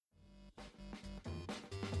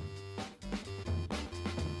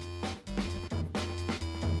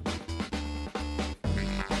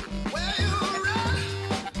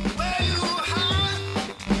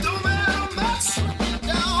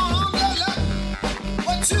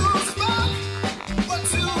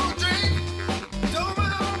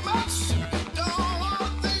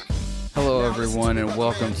everyone, and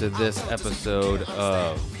welcome to this episode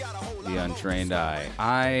of The Untrained Eye.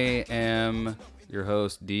 I am your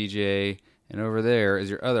host, DJ, and over there is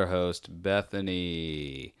your other host,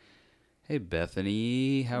 Bethany. Hey,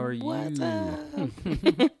 Bethany, how are you? What's up?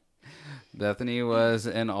 Bethany was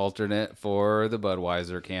an alternate for the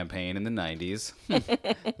Budweiser campaign in the 90s.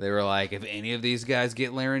 They were like, if any of these guys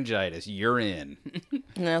get laryngitis, you're in.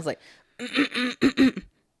 And I was like,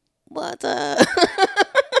 what's up?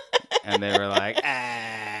 And they were like,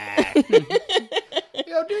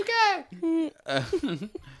 yo, Duke.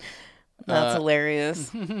 That's hilarious.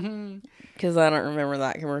 Because I don't remember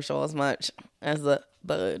that commercial as much as the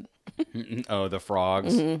Bud. Oh, the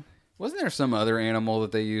frogs. Mm-hmm. Wasn't there some other animal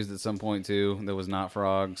that they used at some point too that was not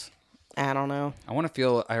frogs? I don't know. I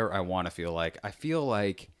feel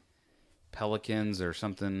like pelicans or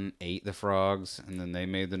something ate the frogs and then they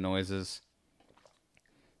made the noises.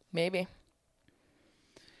 Maybe.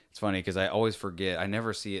 It's funny because I always forget. I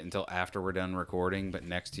never see it until after we're done recording, but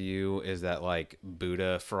next to you is that like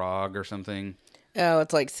Buddha frog or something. Oh,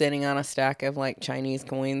 it's like sitting on a stack of like Chinese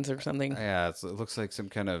coins or something. Yeah, it looks like some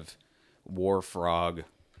kind of war frog.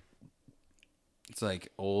 It's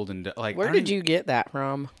like old and like. Where did you get that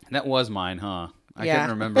from? That was mine, huh? I Yeah.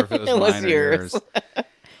 couldn't remember if it was It mine was or yours.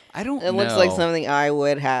 I don't know. It looks like something I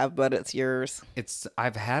would have, but it's yours.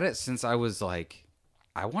 I've had it since I was like,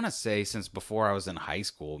 I want to say since before I was in high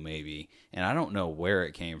school maybe, and I don't know where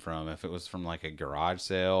it came from. If it was from like a garage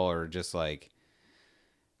sale or just like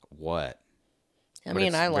what. I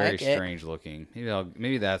mean, I like very it. Strange looking.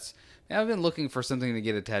 I've been looking for something to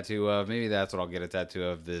get a tattoo of. Maybe that's what I'll get a tattoo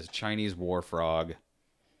of. This Chinese war frog.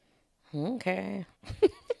 Okay.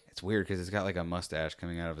 It's weird because it's got like a mustache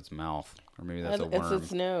coming out of its mouth, or maybe that's a worm. It's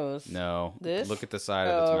its nose. No, This? Look at the side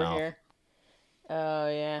of its over mouth. here. Oh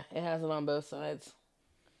yeah, it has it on both sides.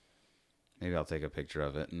 Maybe I'll take a picture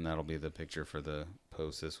of it, and that'll be the picture for the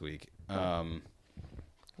post this week.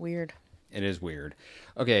 Weird. It is weird.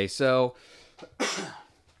 Okay, so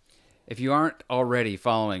if you aren't already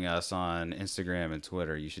following us on Instagram and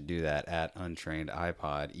Twitter, you should do that at Untrained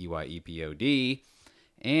iPod, EYEPOD.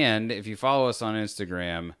 And if you follow us on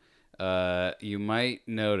Instagram, you might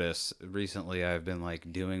notice recently I've been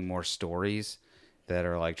like doing more stories that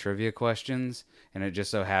are like trivia questions, and it just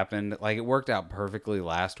so happened like it worked out perfectly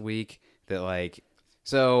last week that like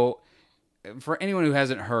so. For anyone who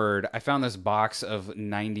hasn't heard, I found this box of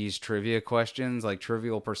 90s trivia questions, like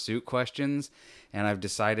Trivial Pursuit questions, and I've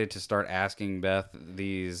decided to start asking Beth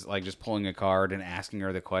these, like just pulling a card and asking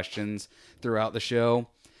her the questions throughout the show.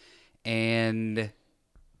 And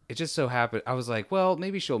it just so happened, I was like, well,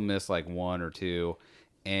 maybe she'll miss like one or two.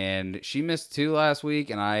 And she missed two last week,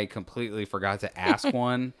 and I completely forgot to ask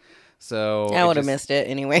one. So I would have missed it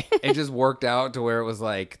anyway. It just worked out to where it was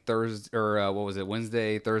like Thursday or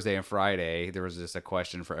Wednesday, Thursday, and Friday. There was just a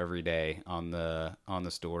question for every day on the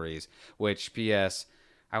stories. Which, P.S.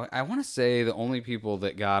 I want to say the only people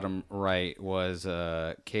that got them right was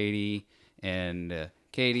Katie,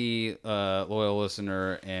 loyal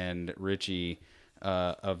listener, and Richie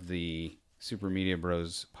of the Super Media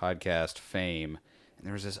Bros podcast fame. And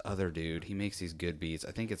there was this other dude. He makes these good beats.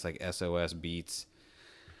 I think it's like SOS Beats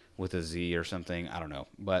with a Z or something. I don't know,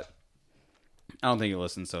 but I don't think he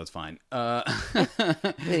listens, so it's fine.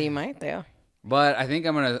 He might though. But I think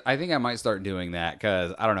I might start doing that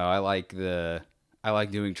because I don't know. I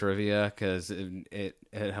like doing trivia because it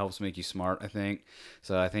helps make you smart. I think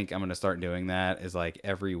so. I think I'm gonna start doing that. Is like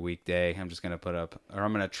every weekday I'm just gonna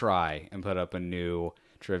I'm gonna try and put up a new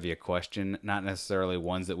trivia question. Not necessarily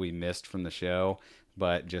ones that we missed from the show,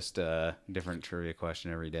 but just a different trivia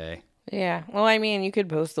question every day. Yeah. Well, I mean, you could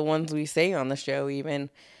post the ones we say on the show even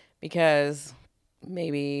because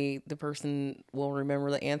maybe the person will remember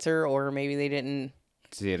the answer or maybe they didn't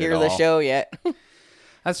See it hear at the all. show yet.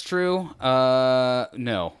 That's true.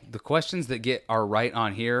 No. The questions that are right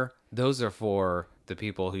on here, those are for the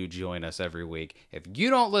people who join us every week. If you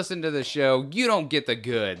don't listen to the show, you don't get the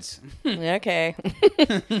goods. Okay.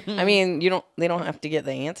 I mean, they don't have to get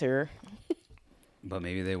the answer. But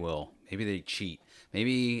maybe they will. Maybe they cheat.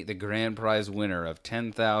 Maybe the grand prize winner of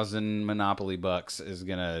 10,000 Monopoly bucks is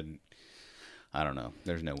gonna. I don't know.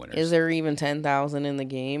 There's no winners. Is there even 10,000 in the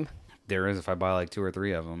game? There is if I buy like 2 or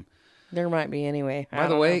 3 of them. There might be anyway. By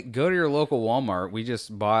the way, go to your local Walmart. We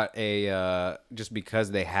just bought just because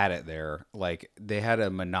they had it there. Like they had a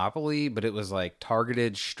Monopoly, but it was like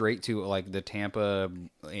targeted straight to like the Tampa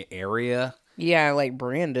area. Yeah, like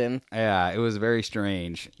Brandon. Yeah, it was very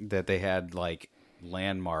strange that they had like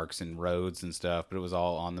landmarks and roads and stuff, but it was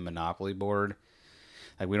all on the Monopoly board.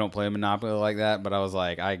 Like, we don't play Monopoly like that, but I was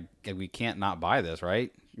like, we can't not buy this,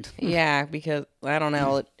 right? Yeah, because I don't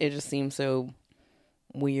know, it just seems so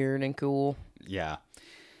weird and cool. Yeah.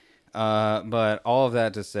 But all of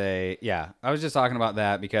that to say, yeah, I was just talking about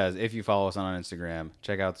that because if you follow us on Instagram,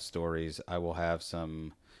 check out the stories. I will have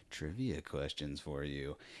some trivia questions for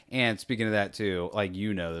you. And speaking of that too, like,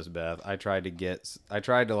 you know this, Beth, I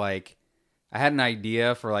had an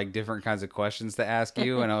idea for like different kinds of questions to ask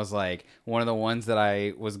you. And I was like, one of the ones that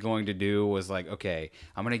I was going to do was like, okay,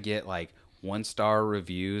 I'm going to get like 1-star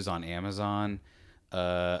reviews on Amazon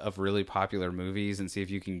of really popular movies and see if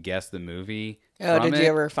you can guess the movie. Oh, did you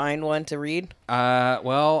ever find one to read?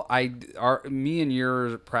 Well, me and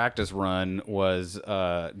your practice run was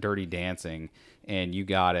Dirty Dancing, and you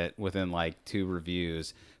got it within like 2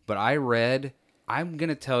 reviews. But I'm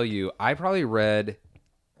gonna tell you, I probably read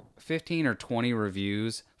 15 or 20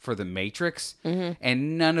 reviews for The Matrix,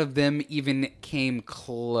 and none of them even came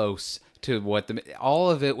close to what all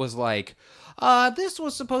of it was like. This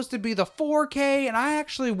was supposed to be the 4K, and I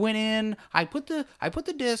actually went in, I put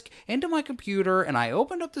the disc into my computer, and I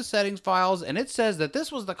opened up the settings files, and it says that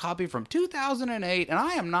this was the copy from 2008, and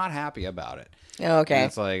I am not happy about it. Okay. And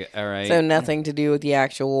it's like, all right. So nothing to do with the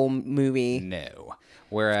actual movie. No.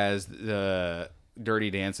 Whereas the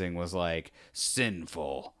Dirty Dancing was like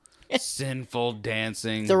sinful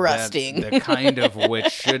dancing. Thrusting. The kind of which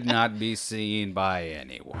should not be seen by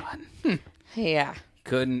anyone. Yeah.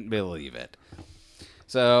 Couldn't believe it.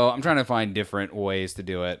 So I'm trying to find different ways to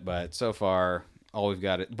do it, but so far all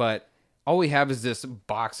we have is this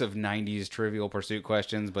box of 90s Trivial Pursuit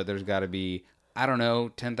questions, but there's got to be, I don't know,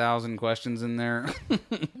 10,000 questions in there.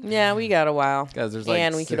 Yeah, we got a while. There's like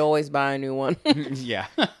and we could always buy a new one. Yeah.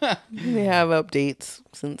 They have updates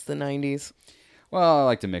since the 90s. Well, I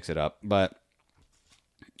like to mix it up, but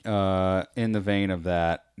in the vein of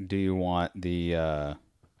that, do you want the...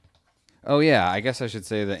 Oh, yeah, I guess I should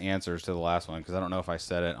say the answers to the last one, because I don't know if I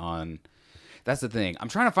said it on... That's the thing. I'm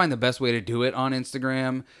trying to find the best way to do it on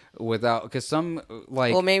Instagram without... Because some,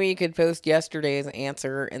 like... Well, maybe you could post yesterday's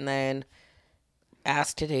answer and then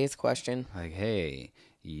ask today's question. Like, hey,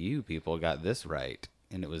 you people got this right,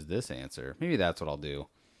 and it was this answer. Maybe that's what I'll do.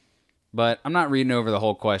 But I'm not reading over the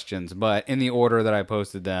whole questions, but in the order that I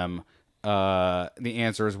posted them, the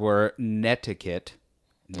answers were Netiquette.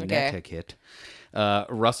 Netiquette.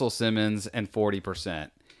 Russell Simmons, and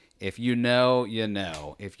 40%. If you know, you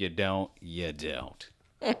know. If you don't, you don't.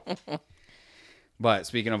 But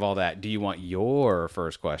speaking of all that, do you want your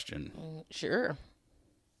first question? Sure.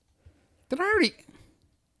 Did I already...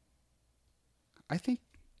 I think...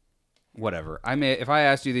 Whatever. If I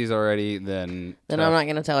asked you these already, then... I'm not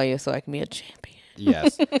going to tell you so I can be a champion.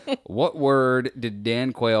 Yes. What word did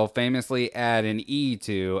Dan Quayle famously add an E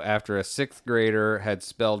to after a 6th grader had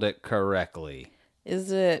spelled it correctly?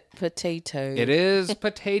 Is it potato? It is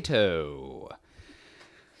potato.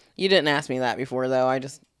 You didn't ask me that before, though. I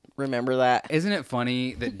just remember that. Isn't it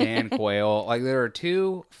funny that Dan Quayle, like, there are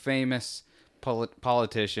 2 famous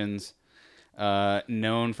politicians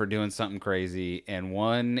known for doing something crazy, and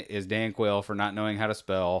one is Dan Quayle for not knowing how to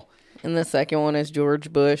spell. And the second one is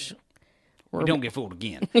George Bush. We don't get fooled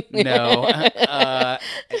again. No.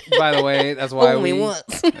 By the way, that's why only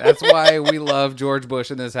once. That's why we love George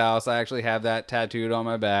Bush in this house. I actually have that tattooed on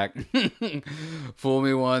my back. Fool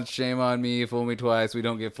me once, shame on me. Fool me twice, we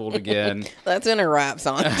don't get fooled again. That's in a rap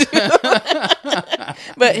song, too.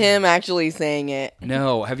 But him actually saying it.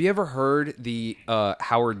 No. Have you ever heard the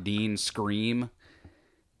Howard Dean scream?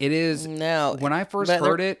 It is. No. When I first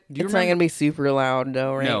heard it, do you it's remember? not going to be super loud,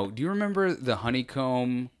 though, right? No. Do you remember the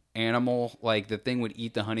honeycomb animal? Like, the thing would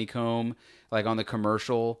eat the honeycomb, like on the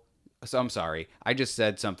commercial. So I'm sorry, I just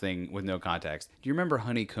said something with no context. Do you remember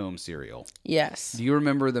honeycomb cereal? Yes. Do you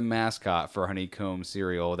remember the mascot for honeycomb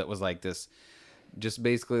cereal that was like this, just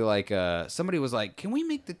basically like somebody was like, can we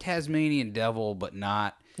make the Tasmanian devil but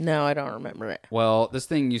not? No, I don't remember it. Well, this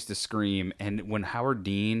thing used to scream, and when Howard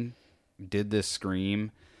Dean did this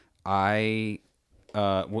scream, it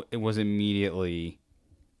was immediately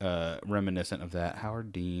reminiscent of that.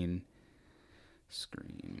 Howard Dean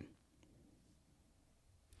scream.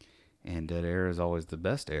 And dead air is always the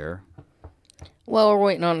best air. Well, we're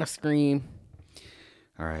waiting on the scream.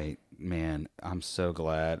 All right, man, I'm so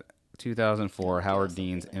glad. 2004, Howard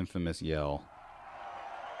Dean's infamous yell.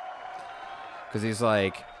 Because he's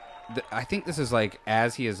like, I think this is like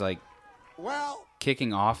as he is like, well,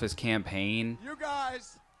 kicking off his campaign. You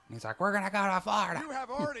guys, he's like, we're gonna go to Florida. You have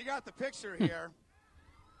already got the picture here.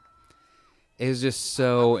 It was just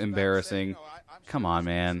so embarrassing. Come on,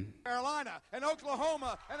 man. Carolina and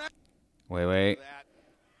Oklahoma and wait.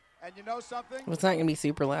 And you know something? It's not going to be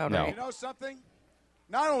super loud, No. right? You know something?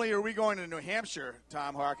 not only are we going to New Hampshire,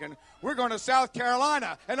 Tom Harkin, we're going to South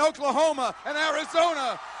Carolina and Oklahoma and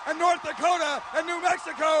Arizona and North Dakota and New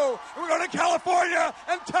Mexico. And we're going to California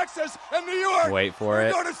and Texas and New York. Wait for we're it.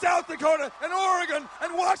 We're going to South Dakota and Oregon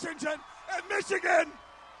and Washington and Michigan.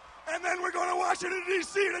 And then we're going to Washington,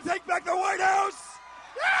 D.C. to take back the White House.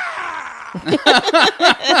 Yeah!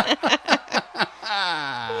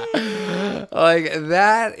 Like,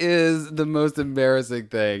 that is the most embarrassing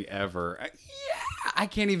thing ever. Yeah, I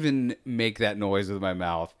can't even make that noise with my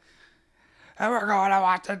mouth. And we're going to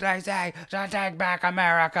Washington, D.C. to take back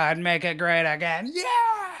America and make it great again.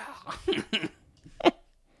 Yeah!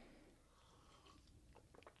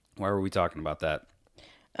 Why were we talking about that?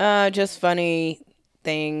 Just funny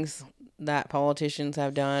things that politicians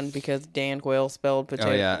have done because Dan Quayle spelled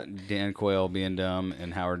potato. Oh, yeah. Dan Quayle being dumb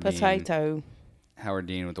and Howard Dean. Potato. Howard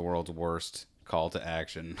Dean with the world's worst call to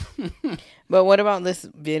action. But what about this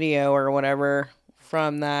video or whatever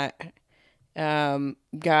from that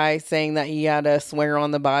guy saying that he had to swear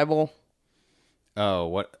on the Bible? Oh,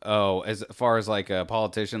 what? Oh, as far as like a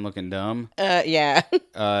politician looking dumb? Yeah.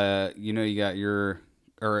 You got your...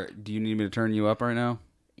 Or do you need me to turn you up right now?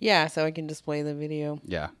 Yeah, so I can display the video.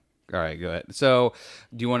 Yeah. All right, go ahead. So,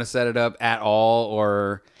 do you want to set it up at all,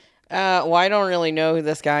 or... Well, I don't really know who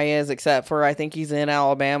this guy is, except for I think he's in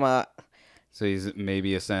Alabama. So he's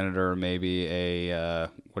maybe a senator, maybe a,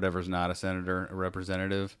 whatever's not a senator, a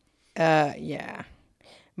representative? Yeah.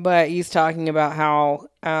 But he's talking about how,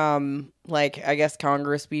 like, I guess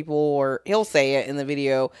Congress people, or he'll say it in the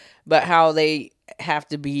video, but how they have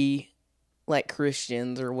to be, like,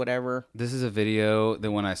 Christians or whatever. This is a video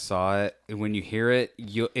that when I saw it, when you hear it,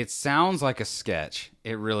 it sounds like a sketch.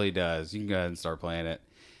 It really does. You can go ahead and start playing it.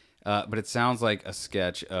 But it sounds like a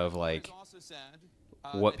sketch of, like,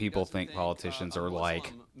 what people think politicians are like.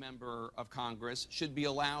 A Muslim member of Congress should be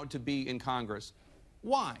allowed to be in Congress.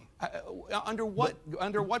 Why? Under what provision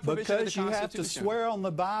of the Constitution? Because you have to swear on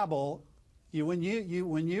the Bible. When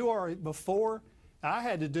you are before, I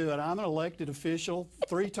had to do it. I'm an elected official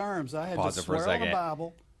 3 terms. I had Pause to it for a swear on the second.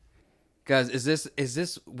 Bible. Guys, was this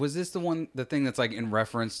the thing that's like in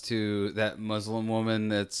reference to that Muslim woman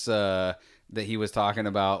that's that he was talking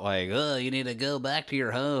about, like, oh, you need to go back to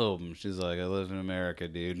your home. She's like, I live in America,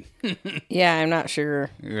 dude. Yeah, I'm not sure.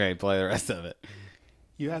 Okay, play the rest of it.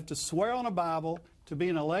 You have to swear on a Bible to be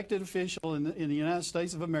an elected official in the United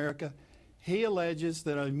States of America. He alleges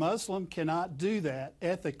that a Muslim cannot do that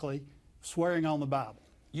ethically, swearing on the Bible.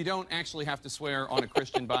 You don't actually have to swear on a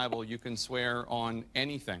Christian Bible. You can swear on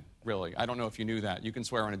anything, really. I don't know if you knew that. You can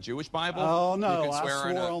swear on a Jewish Bible. Oh, no, You can I swear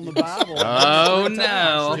swore on the Bible. Oh, I'm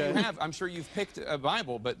no. sure you have. I'm sure you've picked a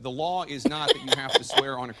Bible, but the law is not that you have to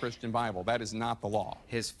swear on a Christian Bible. That is not the law.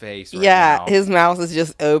 His face right Yeah, now. his mouth is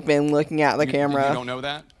just open looking at the camera. You don't know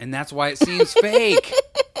that? And that's why it seems fake.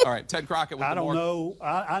 All right, Ted Crockett with I the don't more... know.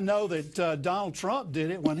 I know that Donald Trump did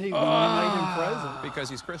it when he made him president. Because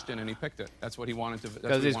he's Christian and he picked it. That's what he wanted to.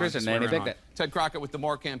 Because he's Christian and he picked it. Ted Crockett with the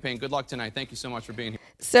More campaign. Good luck tonight. Thank you so much for being here.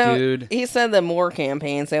 So Dude. he said the More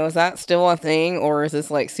campaign. So is that still a thing, or is this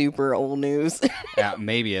like super old news? Yeah,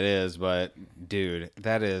 maybe it is, but dude,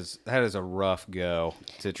 that is a rough go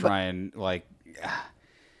to try and like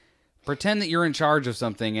pretend that you're in charge of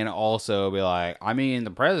something and also be like, I mean,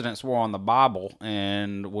 the president swore on the Bible,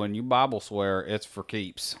 and when you Bible swear, it's for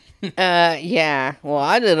keeps. Yeah. Well,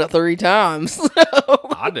 I did it 3 times.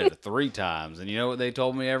 I did it 3 times, and you know what they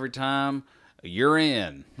told me every time? You're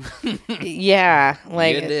in. Yeah,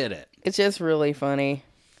 like You did it. it's just really funny.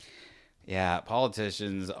 Yeah,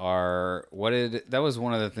 politicians are that was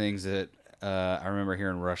one of the things that I remember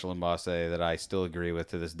hearing Rush Limbaugh say that I still agree with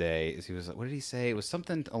to this day. Is he was like, what did he say? It was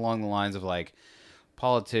something along the lines of like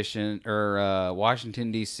politician or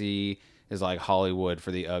Washington D.C. is like Hollywood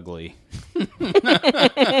for the ugly.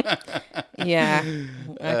 Yeah,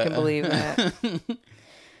 I can believe that.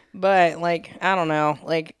 But, like, I don't know,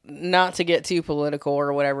 like, not to get too political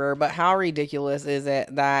or whatever, but how ridiculous is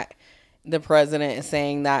it that the president is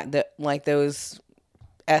saying that like, those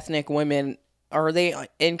ethnic women, are they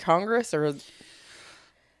in Congress, or...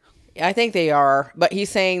 I think they are, but he's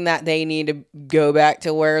saying that they need to go back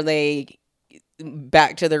to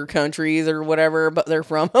their countries or whatever, but they're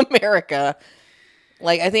from America.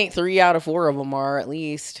 Like, I think 3 out of 4 of them are, at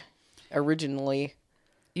least, originally.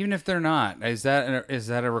 Even if they're not, is that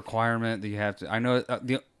a requirement that you have to? I know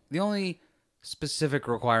the only specific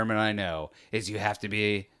requirement I know is you have to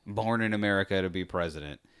be born in America to be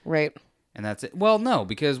president, Right. and that's it. Well, no,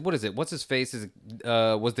 because what is it? What's his face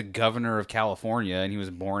was the governor of California, and he was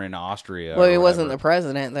born in Austria. Well, or he wasn't the whatever.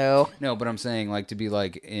 president, though. No, but I'm saying like to be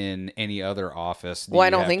like in any other office. Well, I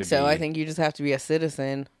don't think so. I think you just have to be a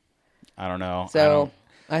citizen. I don't know. So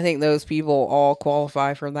I think those people all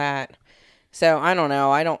qualify for that. So I don't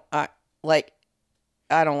know. I don't like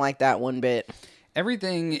that one bit.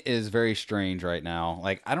 Everything is very strange right now.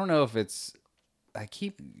 Like, I don't know if it's, I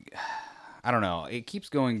don't know. It keeps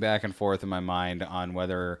going back and forth in my mind on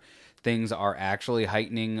whether things are actually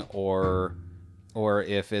heightening or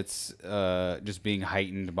if it's just being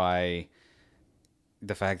heightened by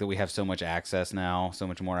the fact that we have so much access now, so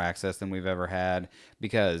much more access than we've ever had.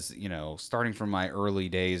 Because, you know, starting from my early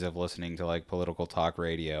days of listening to like political talk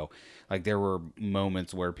radio, like there were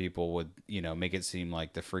moments where people would, you know, make it seem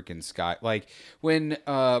like the freaking sky, like when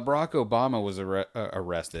Barack Obama was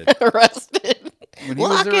arrested. Arrested. When he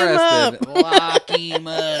Lock was him arrested, up. lock him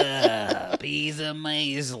up. He's a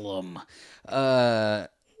Muslim.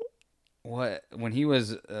 When he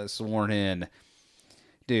was sworn in,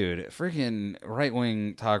 dude, freaking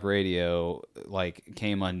right-wing talk radio like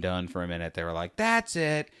came undone for a minute. They were like, "That's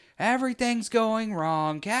it. Everything's going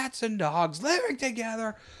wrong. Cats and dogs living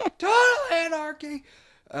together. Total anarchy."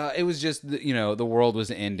 It was just, you know, the world was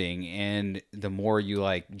ending, and the more you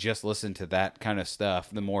like just listen to that kind of stuff,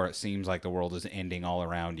 the more it seems like the world is ending all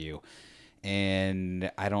around you. And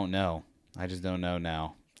I don't know. I just don't know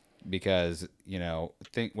now, because, you know,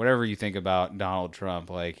 think whatever you think about Donald Trump,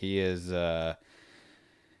 like he is.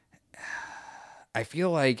 I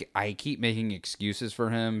feel like I keep making excuses for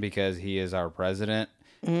him because he is our president.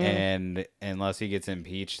 And unless he gets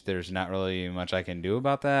impeached, there's not really much I can do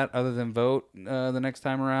about that other than vote the next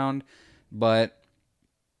time around. But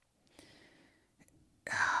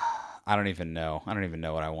I don't even know. I don't even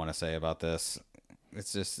know what I want to say about this.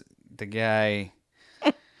 It's just the guy.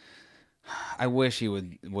 I wish he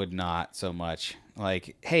would not so much.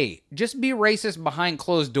 Like, hey, just be racist behind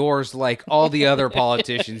closed doors like all the other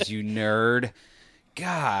politicians, you nerd.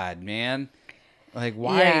 God, man. Like,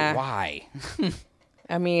 why? Yeah. Why?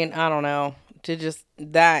 I mean, I don't know.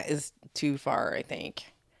 That is too far, I think.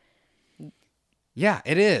 Yeah,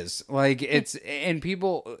 it is. Like, it's, and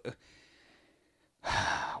people,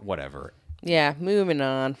 whatever. Yeah, moving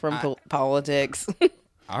on from politics.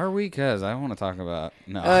 Are we? Because I want to talk about,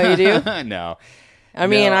 no. Oh, you do? No. I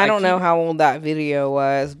mean, No, I don't know keep- how old that video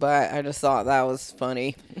was, but I just thought that was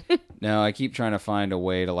funny. No, I keep trying to find a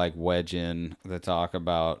way to, like, wedge in the talk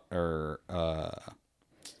about, or,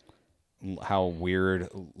 how weird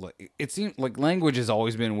it seems. Like, language has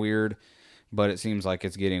always been weird, but it seems like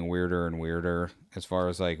it's getting weirder and weirder as far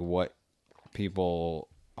as like what people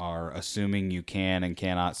are assuming you can and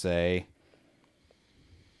cannot say.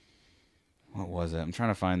 What was it? I'm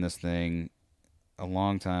trying to find this thing a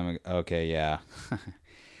long time ago. Okay, yeah.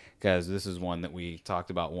 Guys, this is one that we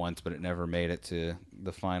talked about once, but it never made it to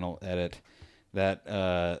the final edit.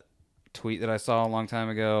 That tweet that I saw a long time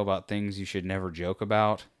ago about things you should never joke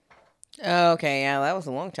about. Oh, okay, yeah, that was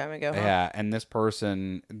a long time ago. Huh? Yeah, and this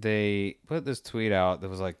person, they put this tweet out that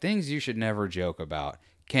was like, things you should never joke about: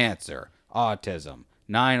 cancer, autism,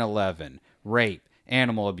 9/11, rape,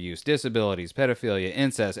 animal abuse, disabilities, pedophilia,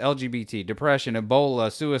 incest, LGBT, depression,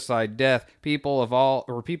 Ebola, suicide, death, people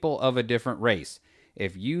of a different race.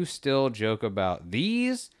 If you still joke about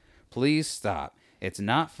these, please stop. It's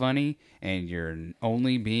not funny, and you're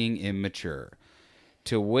only being immature.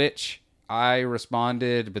 To which I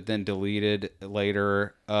responded, but then deleted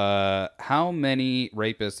later. How many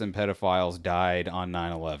rapists and pedophiles died on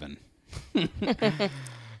 9/11?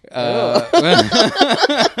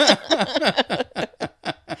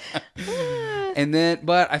 And then,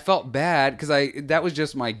 but I felt bad because that was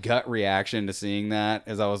just my gut reaction to seeing that,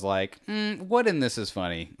 as I was like, what in this is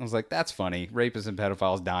funny? I was like, that's funny. Rapists and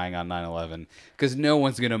pedophiles dying on 9/11, because no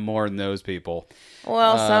one's going to mourn those people.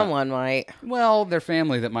 Well, someone might. Well, their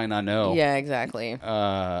family that might not know. Yeah, exactly.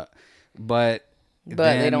 But But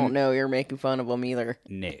then, they don't know you're making fun of them either.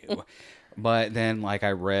 No. But then, like,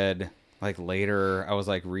 I read, like, later, I was,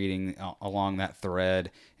 like, reading along that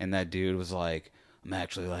thread, and that dude was like, I'm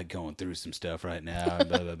actually, like, going through some stuff right now, and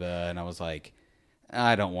blah, blah, blah. And I was like,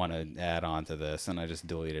 I don't want to add on to this, and I just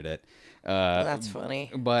deleted it. That's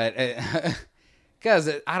funny. But, because,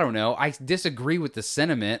 I don't know, I disagree with the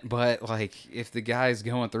sentiment, but, like, if the guy's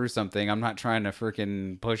going through something, I'm not trying to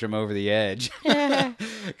freaking push him over the edge.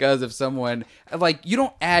 Because if someone, like, you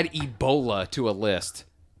don't add Ebola to a list.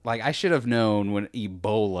 Like, I should have known when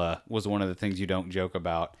Ebola was one of the things you don't joke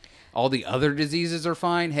about. All the other diseases are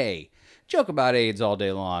fine. Hey, joke about AIDS all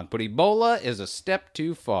day long, but Ebola is a step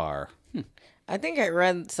too far. I think I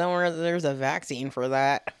read somewhere that there's a vaccine for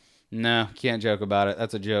that. No, can't joke about it.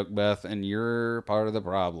 That's a joke, Beth, and you're part of the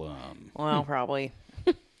problem. Well, probably.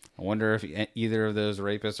 I wonder if either of those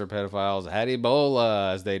rapists or pedophiles had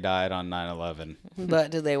Ebola as they died on 9/11. But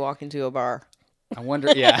did they walk into a bar? I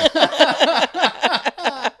wonder, yeah.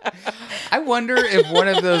 wonder if one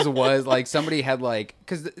of those was like somebody had like,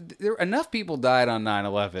 because there enough people died on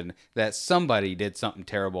 9/11 that somebody did something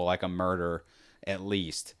terrible, like a murder, at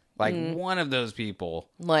least. Like one of those people.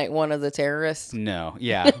 Like one of the terrorists. No,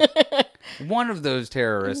 yeah. One of those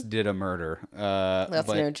terrorists did a murder. That's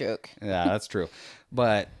but- no joke. Yeah, that's true.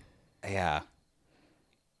 But yeah.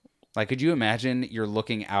 Like, could you imagine you're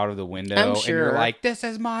looking out of the window I'm and you're sure. like, this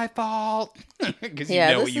is my fault? Because you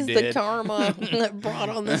Yeah, know this what you is did. the karma that brought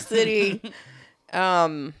on the city.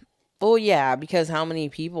 Well, yeah, because how many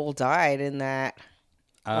people died in that?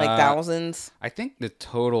 Like thousands? I think the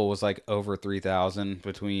total was like over 3,000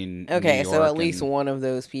 between. Okay, New so York at least and- one of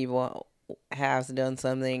those people has done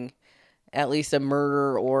something, at least a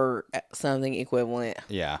murder or something equivalent.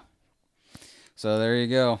 Yeah. So there you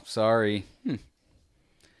go. Sorry.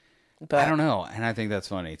 But I don't know, and I think that's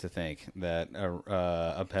funny to think that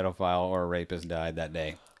a pedophile or a rapist died that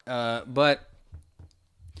day. But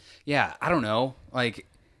yeah, I don't know. Like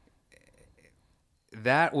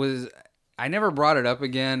that was. I never brought it up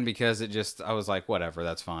again because I was like, whatever,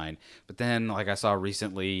 that's fine. But then, like I saw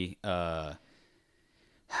recently,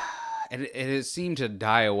 it seemed to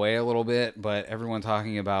die away a little bit. But everyone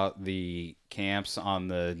talking about the camps on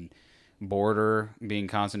the border being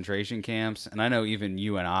concentration camps, and I know even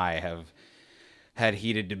you and I have had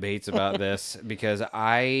heated debates about this because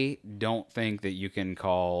I don't think that you can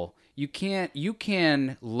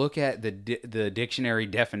look at the dictionary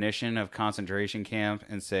definition of concentration camp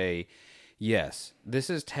and say, yes, this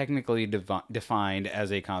is technically defined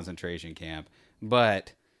as a concentration camp,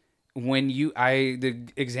 but when the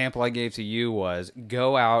example I gave to you was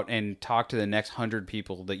go out and talk to the next 100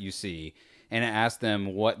 people that you see and ask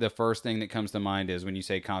them what the first thing that comes to mind is when you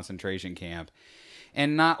say concentration camp.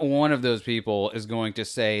 And not one of those people is going to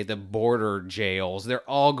say the border jails. They're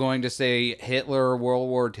all going to say Hitler, World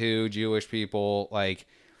War II, Jewish people. Like,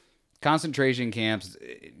 concentration camps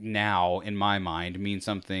now, in my mind, mean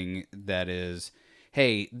something that is,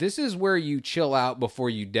 hey, this is where you chill out before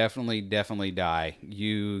you definitely die.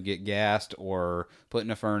 You get gassed or put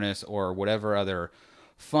in a furnace or whatever other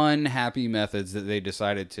fun, happy methods that they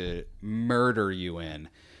decided to murder you in.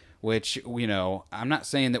 Which, you know, I'm not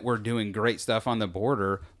saying that we're doing great stuff on the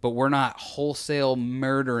border, but we're not wholesale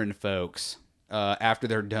murdering folks after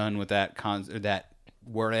they're done with that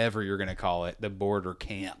wherever you're going to call it, the border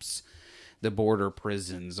camps, the border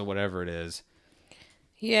prisons, or whatever it is.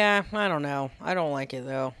 yeah, I don't know. I don't like it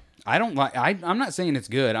though. I'm not saying it's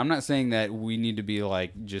good. I'm not saying that we need to be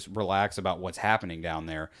like just relax about what's happening down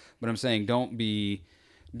there. But I'm saying the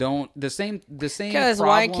same Because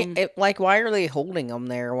problem. why are they holding them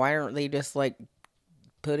there? Why aren't they just like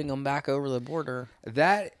putting them back over the border?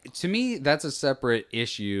 That, to me, that's a separate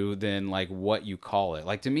issue than like what you call it.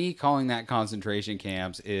 Like, to me, calling that concentration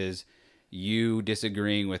camps is you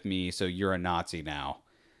disagreeing with me, so you're a Nazi now.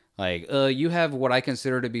 Like, you have what I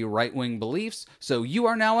consider to be right-wing beliefs, so you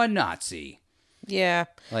are now a Nazi. Yeah,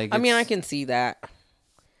 Like, I mean, I it's- can see that.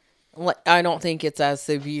 Like, I don't think it's as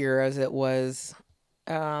severe as it was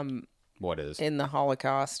What is? in the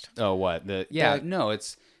Holocaust. Oh, what?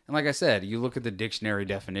 It's, and like I said, you look at the dictionary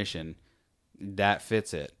definition, that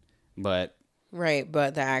fits it. But, Right,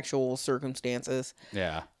 but the actual circumstances.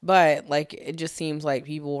 yeah. But like it just seems like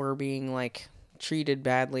people are being like treated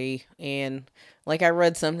badly, and like I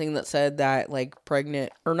read something that said that like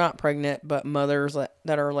pregnant or not pregnant, but mothers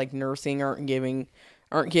that are like nursing aren't getting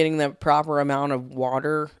the proper amount of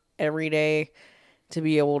water every day to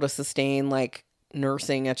be able to sustain like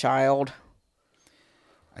nursing a child.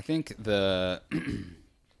 I think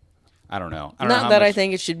I don't know. I don't know Not how that I much-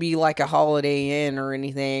 think it should be like a Holiday Inn or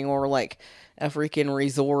anything, or like a freaking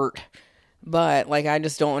resort, but like I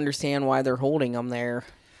just don't understand why they're holding them there.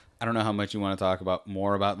 I don't know how much you want to talk about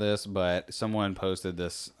more about this, but someone posted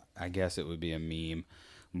this. I guess it would be a meme,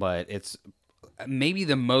 but it's maybe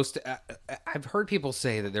the most. I've heard people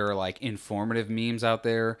say that there are like informative memes out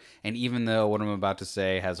there, and even though what I'm about to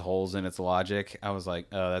say has holes in its logic, I was like,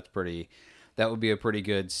 oh, that's pretty. That would be a pretty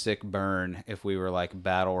good sick burn if we were like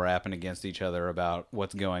battle rapping against each other about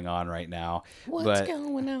what's going on right now. What's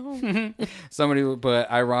going on?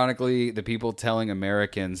 But ironically, the people telling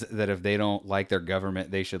Americans that if they don't like their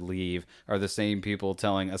government, they should leave are the same people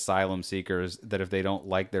telling asylum seekers that if they don't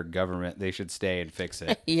like their government, they should stay and fix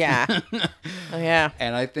it. Yeah. Yeah.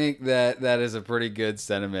 And I think that is a pretty good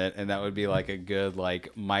sentiment, and that would be like a good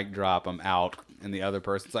like mic drop. I'm out, and the other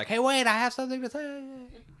person's like, "Hey, wait, I have something to say."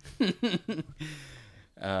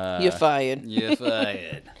 You're fired. You're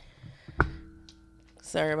fired.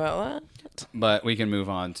 Sorry about that. But we can move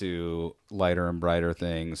on to lighter and brighter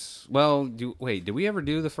things. Well, did we ever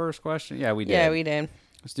do the first question? Yeah, we did. Yeah, we did.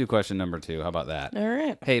 Let's do question number 2. How about that? All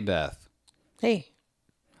right. Hey, Beth. Hey,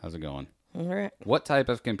 How's it going? all right. What type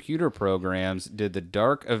of computer programs did the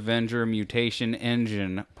Dark Avenger mutation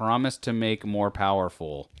engine promise to make more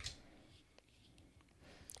powerful?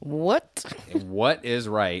 What? What is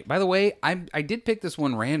right? By the way, I did pick this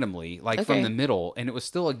one randomly, like from Okay. the middle, and it was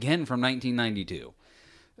still again from 1992.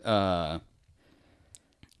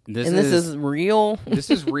 This And this is real? this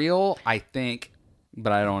is real, I think,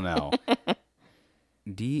 but I don't know.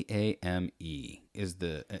 DAME is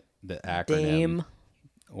the acronym. Dame.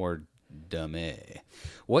 Or DAME.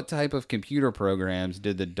 What type of computer programs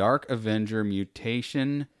did the Dark Avenger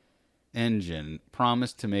mutation engine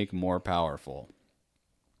promise to make more powerful?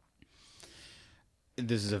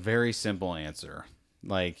 This is a very simple answer.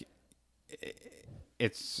 Like,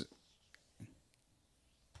 it's...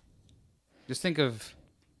 Just think of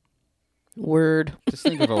a word,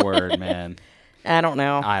 man. I don't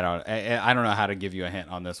know. I don't know how to give you a hint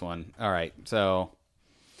on this one. All right, so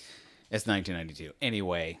it's 1992.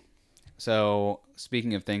 Anyway, so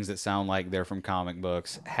speaking of things that sound like they're from comic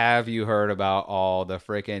books, have you heard about all the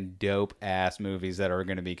freaking dope ass movies that are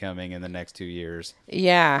going to be coming in the next 2 years,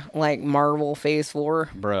 Yeah, like Marvel Phase 4.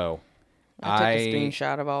 bro? I took a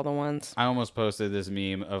screenshot of all the ones. I almost posted this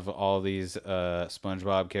meme of all these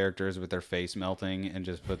SpongeBob characters with their face melting and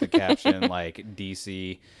just put the caption like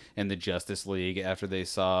DC and the Justice League after they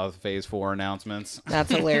saw Phase 4 announcements. That's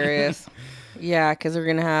hilarious. Yeah, because they're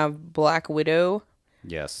going to have Black Widow,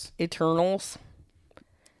 Yes. Eternals.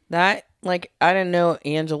 That, like, I didn't know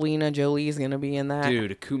Angelina Jolie's going to be in that.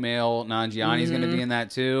 Dude, Kumail Nanjiani's going to be in that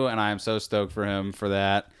too, and I am so stoked for him for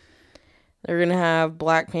that. They're going to have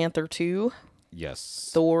Black Panther 2, Yes.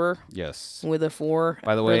 Thor Yes. with a 4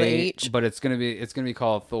 By the for way, the H. but it's gonna be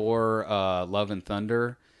called Thor: Love and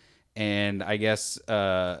Thunder, and I guess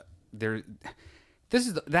that's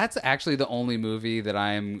actually the only movie that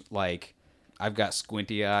I'm like I've got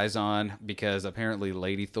squinty eyes on because apparently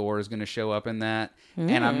Lady Thor is gonna show up in that,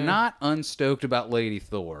 and I'm not unstoked about Lady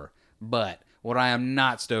Thor, but what I am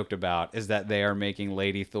not stoked about is that they are making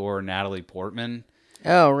Lady Thor Natalie Portman.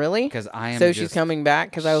 Oh, really? 'Cause I am So she's just- coming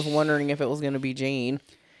back? Because I was wondering if it was going to be Jane.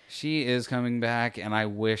 She is coming back, and I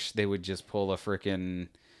wish they would just pull a frickin'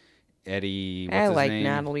 Eddie. What's I his like name?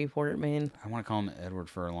 Natalie Portman. I want to call him Edward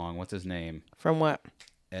Furlong. What's his name? From what?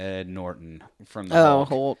 Ed Norton from the Oh, Hulk.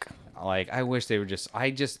 Hulk. Like, I wish they would just. I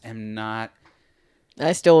just am not.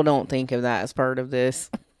 I still don't think of that as part of this.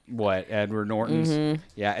 What, Edward Norton's? Mm-hmm.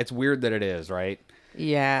 Yeah, it's weird that it is, right?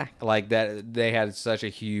 Yeah. Like that they had such a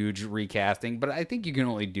huge recasting, but I think you can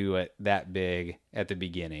only do it that big at the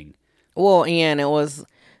beginning. Well, and it was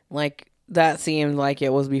like that seemed like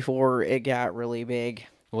it was before it got really big.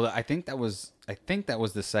 Well, I think that was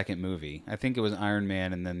the second movie. I think it was Iron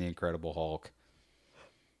Man and then the Incredible Hulk.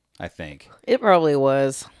 I think. It probably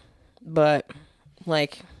was, but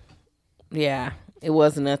like, yeah, it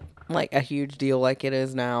wasn't a huge deal like it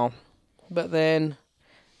is now. But then,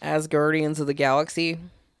 as Guardians of the Galaxy,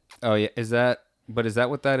 Oh yeah, is that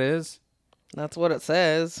what that is? that's what it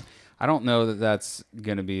says. I don't know that that's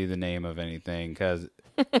gonna be the name of anything because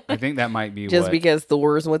I think that might be Just what, because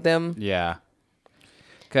Thor's with them. Yeah.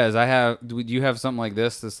 Because do you have something like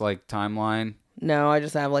this like timeline? No, I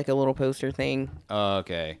just have like a little poster thing.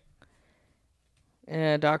 Okay.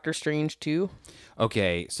 Doctor Strange 2.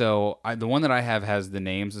 Okay, so the one that I have has the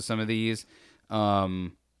names of some of these.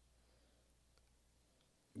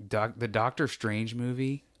 The Doctor Strange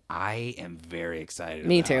movie, I am very excited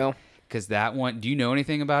Me about. too. Because that one, do you know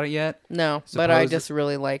anything about it yet? No, but I Suppose- just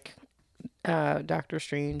really like Doctor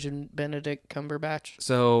Strange and Benedict Cumberbatch.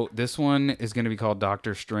 So this one is going to be called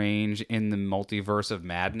Doctor Strange in the Multiverse of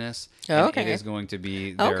Madness. Oh, and okay. It is going to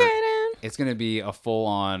be Okay, then. It's going to be a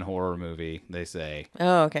full-on horror movie, they say.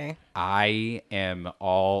 Oh, okay. I am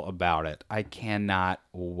all about it. I cannot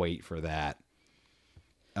wait for that.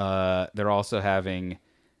 They're also having,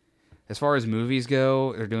 as far as movies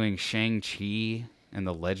go, they're doing Shang-Chi and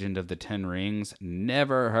the Legend of the Ten Rings.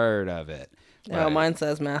 Never heard of it. Oh, But mine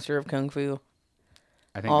says Master of Kung Fu.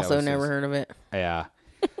 I think that Also was never his- heard of it. Yeah.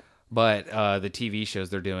 But the TV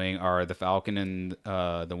shows they're doing are The Falcon and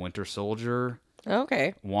the Winter Soldier,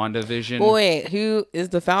 Okay. WandaVision, Well, wait, who is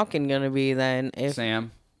the Falcon going to be then?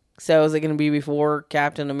 Sam. So is it going to be before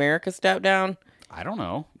Captain America stepped down? I don't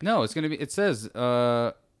know. No, it's going to be, it says,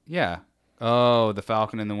 yeah. Oh, The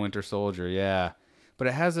Falcon and the Winter Soldier, yeah. But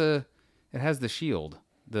it has the shield,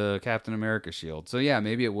 the Captain America shield. So yeah,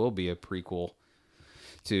 maybe it will be a prequel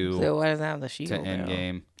to So why does that have the shield? to now?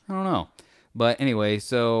 Endgame. I don't know. But anyway,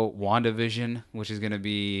 so WandaVision, which is going to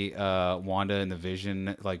be Wanda and the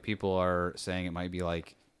Vision, like people are saying it might be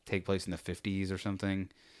like take place in the 50s or something.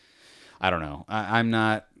 I don't know. I'm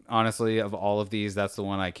not honestly, of all of these, that's the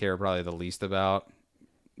one I care probably the least about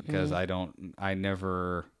because Mm-hmm. I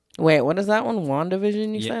never. Wait, what is that one?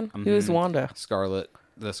 WandaVision, you Yeah, said? Who is Wanda?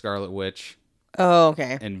 The Scarlet Witch, Oh,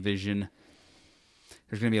 okay. and Vision.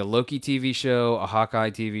 There's going to be a Loki TV show, a Hawkeye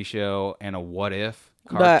TV show, and a What If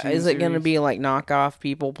But cartoon is it going to series. be like knockoff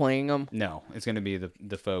people playing them? No, it's going to be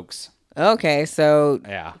the folks. Okay, so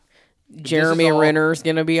Yeah. Jeremy all- Renner's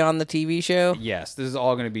going to be on the TV show? Yes, this is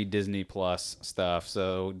all going to be Disney Plus stuff.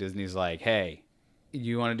 So Disney's like, hey,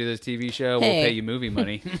 you want to do this TV show? We'll Hey. pay you movie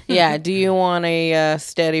money. Yeah, do you want a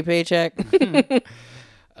steady paycheck?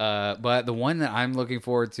 But the one that I'm looking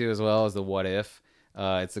forward to as well is the What If.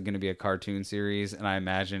 It's going to be a cartoon series, and I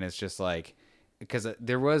imagine it's just like because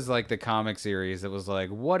there was like the comic series that was like,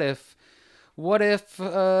 what if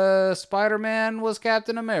Spider-Man was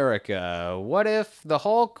Captain America? What if the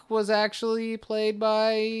Hulk was actually played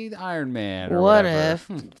by Iron Man? Or What whatever? if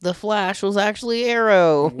the Flash was actually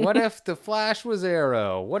Arrow? What if the Flash was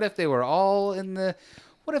Arrow? What if they were all in the...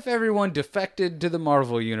 What if everyone defected to the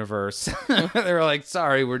Marvel Universe? They were like,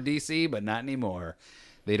 sorry, we're DC, but not anymore.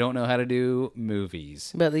 They don't know how to do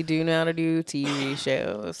movies. But they do know how to do TV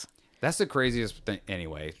shows. That's the craziest thing.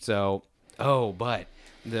 Anyway, so... but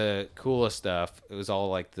the coolest stuff, it was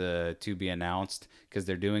all like the to be announced, because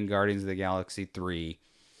they're doing Guardians of the Galaxy 3.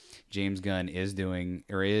 James Gunn is doing,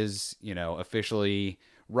 or is, officially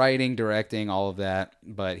writing, directing, all of that,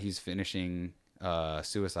 but he's finishing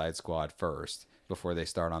Suicide Squad first before they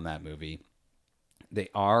start on that movie. They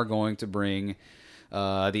are going to bring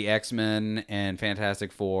the X-Men and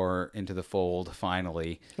Fantastic Four into the fold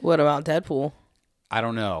finally. What about Deadpool? I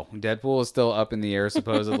don't know. Deadpool is still up in the air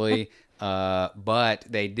supposedly, but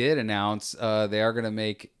they did announce they are going to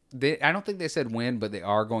make. I don't think they said when, but they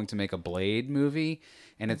are going to make a Blade movie,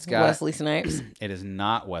 and it's got Wesley Snipes? It is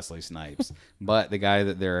not Wesley Snipes, but the guy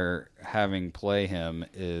that they're having play him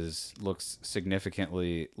looks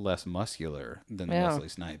significantly less muscular than Wesley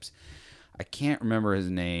Snipes. I can't remember his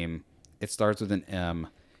name. It starts with an M.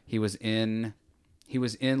 He was in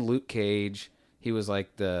Luke Cage. He was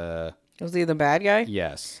like the... Was he the bad guy?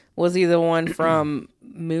 Yes. Was he the one from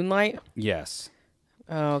Moonlight? Yes.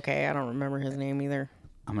 Oh, okay. I don't remember his name either.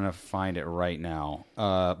 I'm going to find it right now.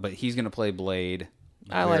 But he's going to play Blade.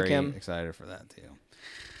 I like Very him. Excited for that too.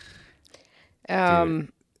 Um,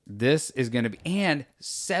 Dude, this is going to be, and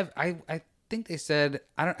I think they said,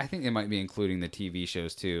 I think they might be including the TV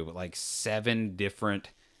shows too, but like 7 different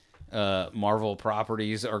Marvel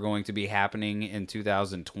properties are going to be happening in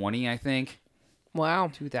 2020, I think.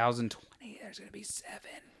 wow. 2020, there's going to be 7.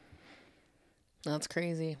 That's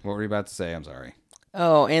crazy. What were you about to say? I'm sorry.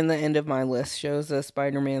 Oh, and the end of my list shows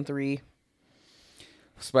Spider-Man 3.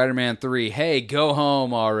 Spider-Man 3. Hey, go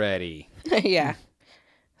home already. Yeah.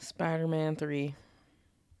 Spider-Man 3.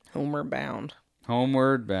 Homeward Bound.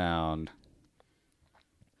 Homeward Bound.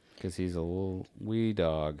 Because he's a little wee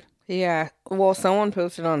dog. Yeah. Well, someone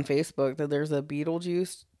posted on Facebook that there's a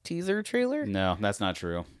Beetlejuice teaser trailer. No, that's not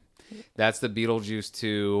true. That's the Beetlejuice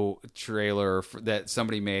 2 trailer that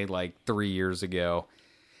somebody made like 3 years ago.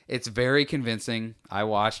 It's very convincing. I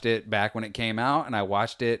watched it back when it came out, and I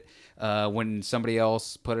watched it when somebody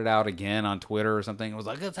else put it out again on Twitter or something. It was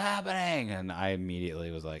like, it's happening. And I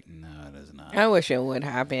immediately was like, no, it is not. I wish it would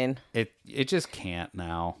happen. It just can't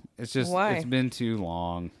now. It's just, Why? It's been too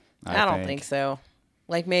long. I don't think so.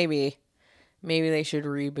 Like maybe they should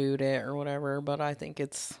reboot it or whatever, but I think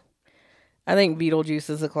Beetlejuice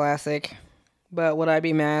is a classic. But would I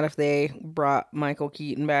be mad if they brought Michael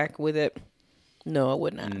Keaton back with it? No, I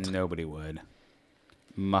would not. Nobody would.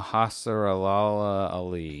 Mahershala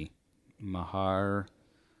Ali. Mahershala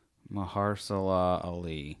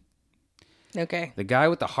Ali. Okay. The guy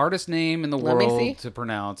with the hardest name in the Let me see. world to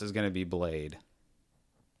pronounce is going to be Blade.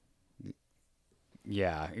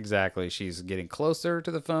 Yeah, exactly. She's getting closer to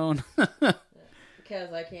the phone.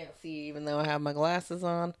 Because I can't see even though I have my glasses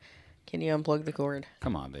on. Can you unplug the cord?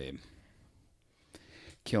 Come on, babe.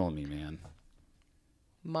 Killing me, man.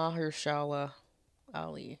 Mahershala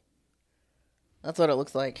Ali. That's what it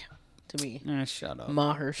looks like to me. Shut up.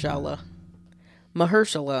 Mahershala.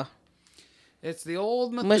 It's the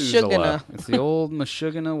old Methuselah. Meshuggah. It's the old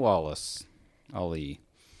Meshuggah Wallace Ali.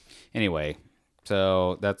 Anyway,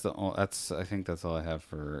 so I think that's all I have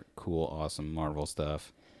for cool, awesome Marvel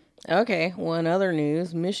stuff. Okay, one other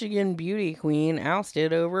news. Michigan beauty queen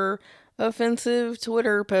ousted over offensive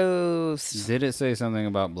Twitter post. Did it say something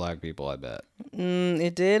about black people, I bet?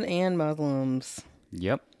 It did, and Muslims.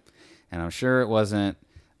 Yep. And I'm sure it wasn't,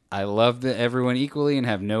 I love everyone equally and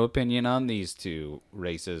have no opinion on these two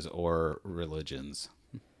races or religions.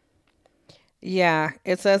 Yeah,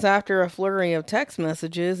 it says after a flurry of text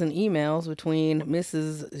messages and emails between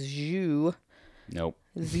Mrs. Zhu, Nope.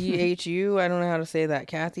 ZHU, I don't know how to say that,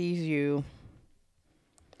 Kathy Zhu.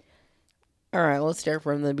 All right, let's start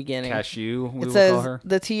from the beginning. Cashew, we It will says call her.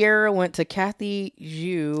 the tiara went to Kathy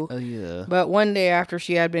Zhu, Oh, yeah. but one day after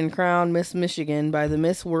she had been crowned Miss Michigan by the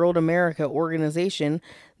Miss World America organization,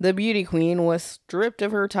 the beauty queen was stripped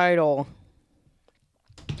of her title.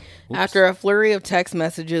 After a flurry of text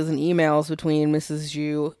messages and emails between Mrs.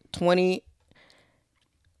 Zhu,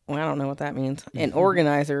 I don't know what that means, and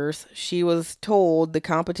organizers, she was told the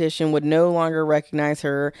competition would no longer recognize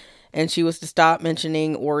her, and she was to stop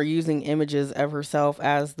mentioning or using images of herself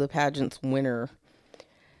as the pageant's winner.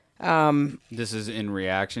 This is in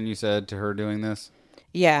reaction, you said, to her doing this?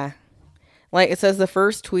 Yeah. Like it says, the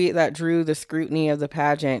first tweet that drew the scrutiny of the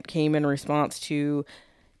pageant came in response to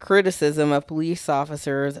criticism of police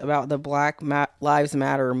officers about the Black Lives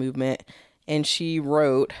Matter movement. And she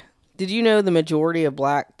wrote, "Did you know the majority of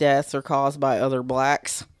black deaths are caused by other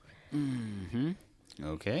blacks?"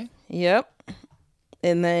 Okay. Yep.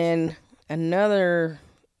 And then another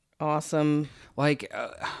awesome. Like,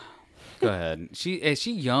 go ahead. Is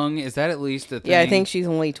she young? Is that at least the thing? Yeah, I think she's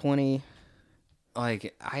only 20.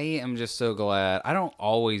 Like, I am just so glad. I don't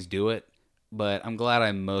always do it, but I'm glad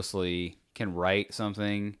I mostly can write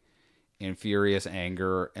something in furious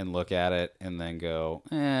anger and look at it and then go,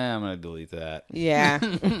 I'm going to delete that. Yeah.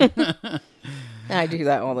 I do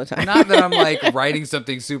that all the time. Not that I'm like writing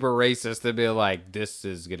something super racist to be like, this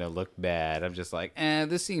is going to look bad. I'm just like,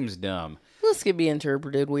 this seems dumb. This could be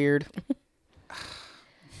interpreted weird.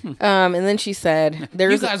 And then she said, You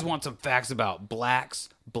 "There's guys want some facts about blacks?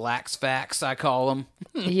 Blacks facts, I call them.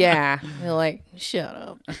 yeah." They're like, "Shut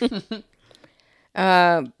up."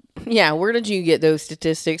 Yeah. Where did you get those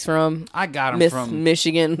statistics from, I got them Miss from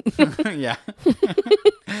Michigan? yeah.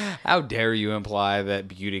 How dare you imply that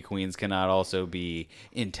beauty queens cannot also be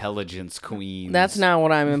intelligence queens? That's not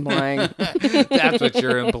what I'm implying. That's what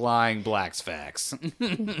you're implying. Black's facts.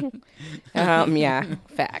 Yeah,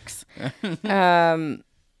 facts.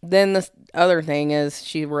 Then the other thing is,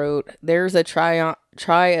 she wrote, "There's a try a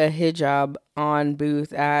hijab on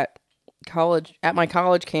booth at my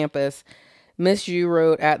college campus." Miss Yu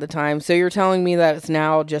wrote at the time, "So you're telling me that it's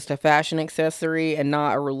now just a fashion accessory and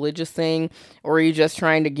not a religious thing, or are you just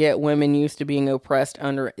trying to get women used to being oppressed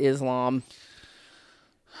under Islam?"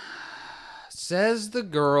 Says the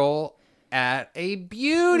girl at a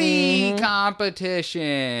beauty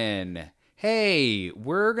competition. Hey,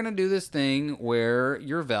 we're going to do this thing where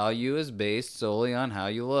your value is based solely on how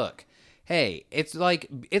you look. Hey, it's like,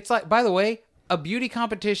 by the way, a beauty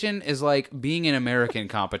competition is like being an American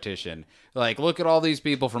competition. Like, look at all these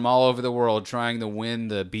people from all over the world trying to win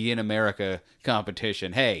the Be in America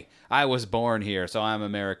competition. Hey, I was born here, so I'm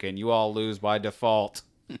American. You all lose by default.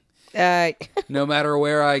 No matter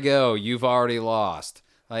where I go, you've already lost.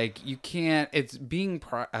 Like, you can't, it's being,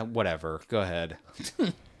 whatever. Go ahead.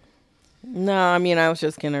 No, I mean, I was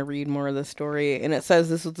just going to read more of the story. And it says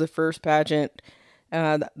this was the first pageant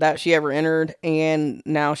that she ever entered, and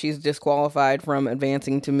now she's disqualified from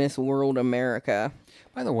advancing to Miss World America.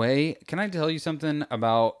 By the way, can I tell you something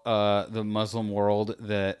about the Muslim world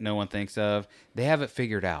that no one thinks of? They have it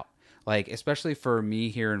figured out. Like, especially for me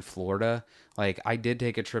here in Florida, like, I did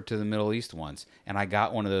take a trip to the Middle East once, and I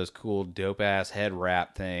got one of those cool dope-ass head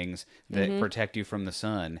wrap things that protect you from the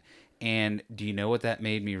sun. And do you know what that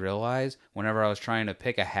made me realize? Whenever I was trying to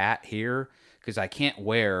pick a hat here, because I can't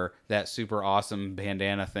wear that super awesome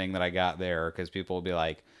bandana thing that I got there, because people will be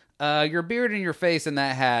like, your beard and your face and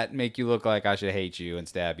that hat make you look like I should hate you and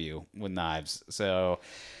stab you with knives. So,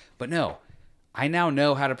 but no, I now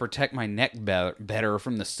know how to protect my neck better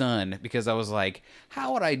from the sun, because I was like,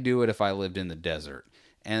 how would I do it if I lived in the desert?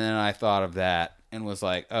 And then I thought of that and was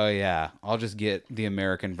like, oh yeah, I'll just get the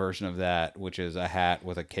American version of that, which is a hat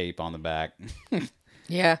with a cape on the back.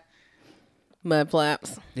 Yeah. Mud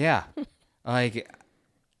flaps. Yeah. Like,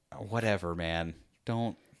 whatever, man.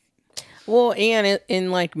 Don't. Well, and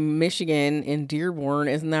in like Michigan, in Dearborn,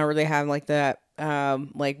 isn't that where they have like that,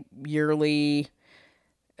 like yearly,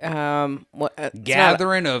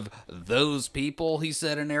 Gathering of those people, he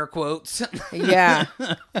said in air quotes. Yeah.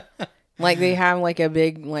 Like they have like a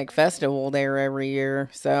big like festival there every year.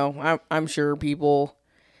 So I'm sure people,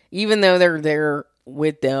 even though they're there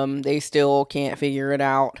with them, they still can't figure it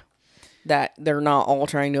out that they're not all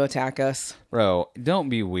trying to attack us. Bro, don't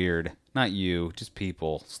be weird. Not you, just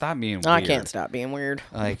people. Stop being weird. I can't stop being weird.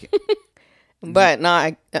 Like, But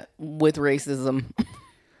not with racism.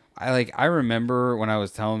 I remember when I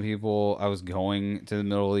was telling people I was going to the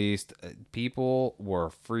Middle East, people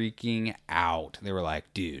were freaking out. They were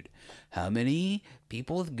like, dude, how many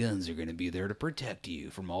people with guns are going to be there to protect you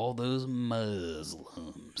from all those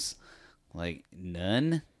Muslims? Like,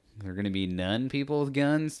 none? There are going to be none people with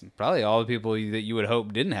guns? Probably all the people that you would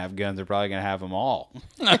hope didn't have guns are probably going to have them all.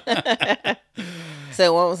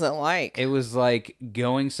 So what was it like? It was like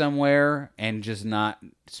going somewhere and just not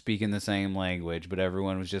speaking the same language, but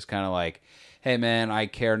everyone was just kind of like, hey, man, I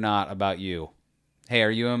care not about you. Hey,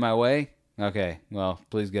 are you in my way? Okay, well,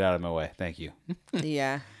 please get out of my way. Thank you.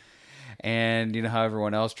 Yeah. And you know how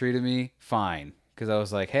everyone else treated me? Fine. Because I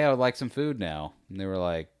was like, hey, I would like some food now. And they were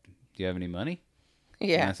like, do you have any money? And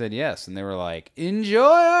I Yeah. said yes. And they were like, enjoy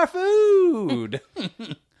our food.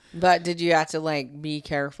 But did you have to like be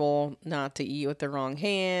careful not to eat with the wrong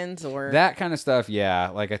hands or That kind of stuff, yeah.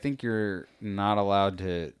 Like, I think you're not allowed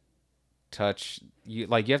to touch. You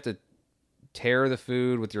have to tear the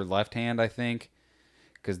food with your left hand, I think.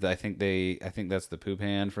 Because I think that's the poop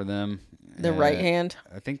hand for them. the right hand?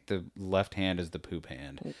 I think the left hand is the poop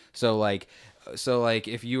hand. So like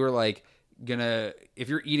if you were like if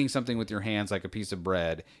you're eating something with your hands like a piece of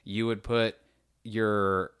bread, you would put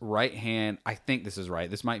your right hand, I think this is right.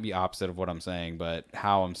 This might be opposite of what I'm saying, but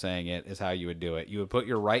how I'm saying it is how you would do it. You would put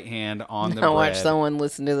your right hand on the I bread. watch someone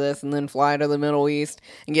listen to this and then fly to the Middle East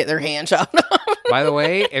and get their hand chopped off. By the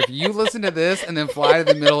way, if you listen to this and then fly to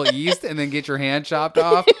the Middle East and then get your hand chopped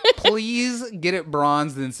off, please get it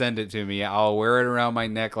bronzed and send it to me. I'll wear it around my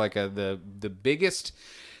neck like the biggest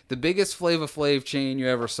Flava Flav chain you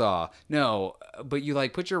ever saw. No, but you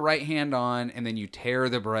like put your right hand on and then you tear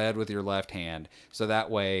the bread with your left hand. So that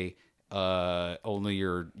way only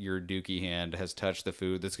your dookie hand has touched the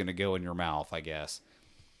food that's going to go in your mouth, I guess.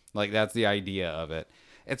 Like, that's the idea of it.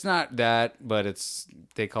 It's not that, but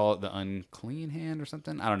they call it the unclean hand or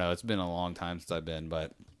something. I don't know. It's been a long time since I've been,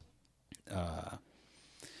 but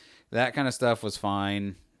that kind of stuff was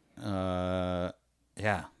fine.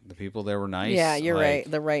 Yeah, the people there were nice. Yeah, you're Like,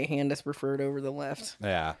 right. The right hand is preferred over the left.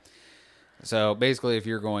 Yeah. So basically, if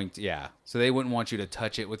you're going to, yeah. So they wouldn't want you to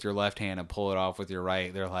touch it with your left hand and pull it off with your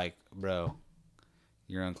right. They're like, bro,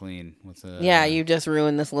 you're unclean. What's Yeah, you just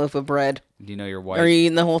ruined this loaf of bread. Do you know your Are wife? you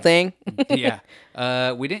eating the whole thing? Yeah.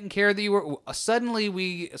 We didn't care that you were. Suddenly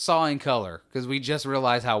we saw in color because we just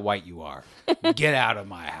realized how white you are. Get out of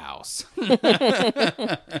my house.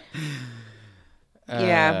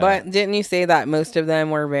 Yeah, but didn't you say that most of them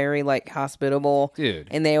were very like hospitable, Dude.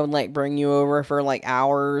 and they would like bring you over for like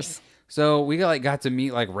hours? So we got to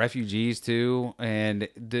meet like refugees too, and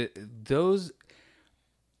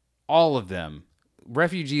all of them,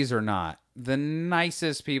 refugees or not, the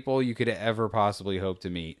nicest people you could ever possibly hope to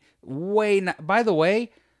meet. By the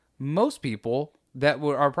way, most people that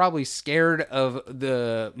are probably scared of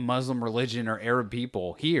the Muslim religion or Arab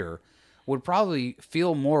people here would probably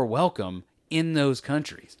feel more welcome in those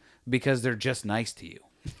countries because they're just nice to you.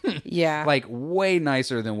 Yeah, Like way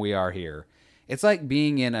nicer than we are here. It's like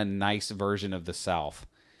being in a nice version of the South.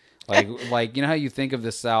 Like you know how you think of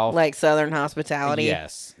the South? like Southern hospitality.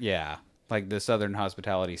 Yes, yeah. Like the Southern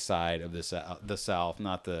hospitality side of the South,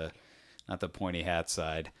 not the pointy hat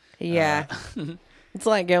side. Yeah. It's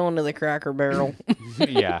like going to the Cracker Barrel.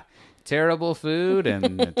 Yeah. Terrible food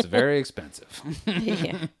and it's very expensive.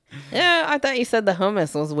 Yeah. Yeah, I thought you said the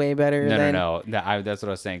hummus was way better than... No. That's what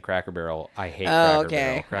I was saying. Cracker Barrel. I hate Oh, Cracker okay.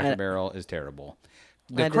 Barrel. Cracker Barrel is terrible.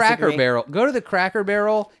 I The Cracker disagree. Barrel. Go to the Cracker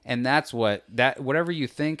Barrel, and that's whatever you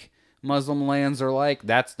think Muslim lands are like,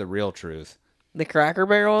 that's the real truth. The Cracker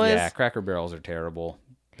Barrel is? Yeah, Cracker Barrels are terrible.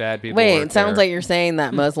 Bad people. Wait, work it sounds there. like you're saying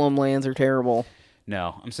that Muslim lands are terrible.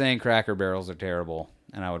 No, I'm saying Cracker Barrels are terrible,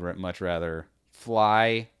 and I would much rather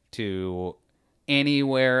fly to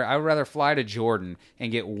anywhere. I would rather fly to Jordan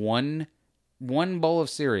and get one bowl of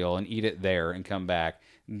cereal and eat it there and come back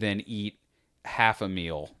than eat half a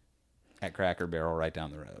meal at Cracker Barrel right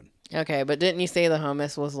down the road. Okay, but didn't you say the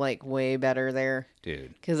hummus was like way better there?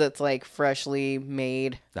 Dude, Because it's like freshly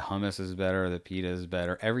made. the hummus is better, the pita is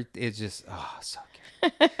better. It's just so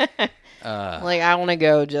good. Like, I want to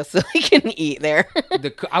go just so I can eat there.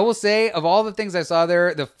 I will say, of all the things I saw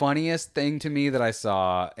there, the funniest thing to me that I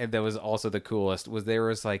saw, and that was also the coolest, was there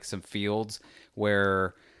was like some fields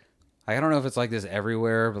where, I don't know if it's like this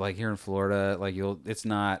everywhere, but like here in Florida, like it's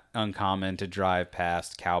not uncommon to drive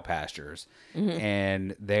past cow pastures.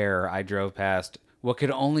 And there I drove past what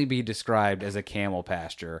could only be described as a camel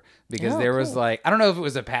pasture because there was like, I don't know if it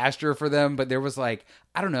was a pasture for them, but there was like,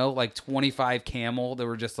 I don't know, like 25 camel that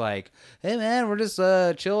were just like, hey man, we're just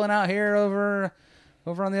chilling out here over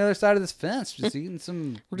on the other side of this fence, just eating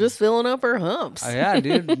some. We're just filling up our humps. Yeah,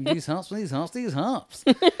 dude, these humps. My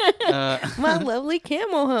lovely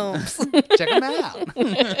camel humps. Check them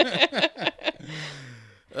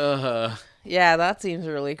out. Yeah, that seems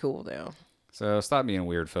really cool, though. So stop being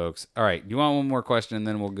weird, folks. All right, you want one more question, and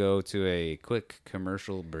then we'll go to a quick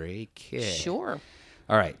commercial break? Yeah. Sure.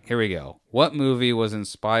 All right, here we go. What movie was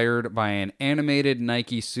inspired by an animated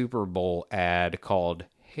Nike Super Bowl ad called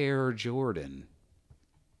Hair Jordan?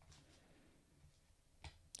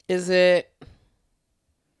 Is it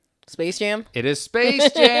Space Jam? It is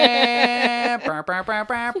Space Jam. Y'all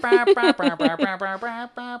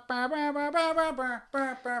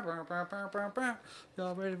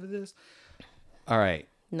ready for this? All right.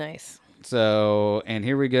 Nice. So, and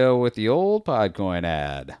here we go with the old Podcoin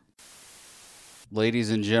ad.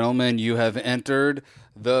 Ladies and gentlemen, you have entered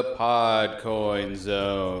the Podcoin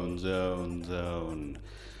zone.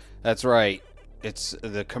 That's right. It's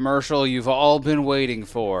the commercial you've all been waiting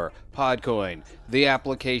for. Podcoin, the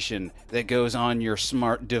application that goes on your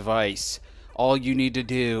smart device. All you need to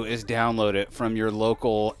do is download it from your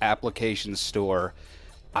local application store,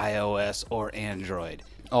 iOS or Android.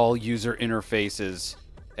 All user interfaces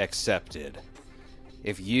accepted.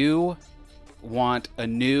 If you want a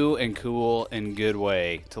new and cool and good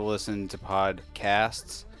way to listen to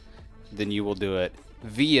podcasts, then you will do it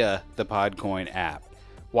via the Podcoin app.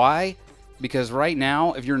 Why? Because right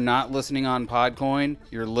now, if you're not listening on Podcoin,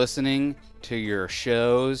 you're listening to your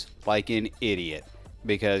shows like an idiot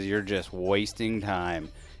because you're just wasting time.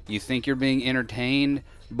 You think you're being entertained,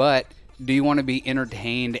 but do you want to be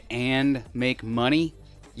entertained and make money?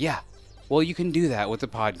 Yeah. Well, you can do that with the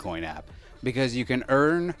Podcoin app because you can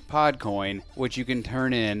earn Podcoin, which you can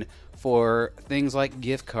turn in for things like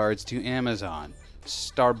gift cards to Amazon,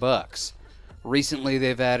 Starbucks. Recently,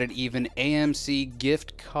 they've added even AMC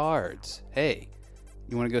gift cards. Hey,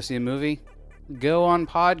 you want to go see a movie? Go on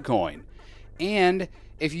Podcoin. And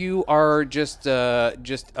if you are just a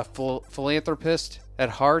philanthropist at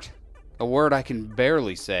heart, a word I can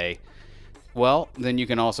barely say, well, then you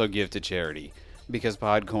can also give to charity. Because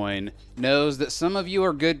Podcoin knows that some of you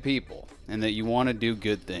are good people and that you want to do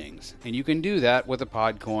good things. And you can do that with the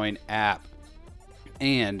Podcoin app.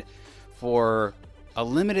 And for a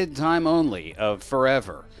limited time only of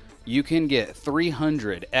forever, you can get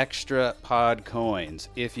 300 extra Podcoins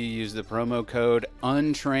if you use the promo code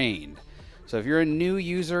UNTRAINED. So if you're a new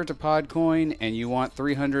user to Podcoin and you want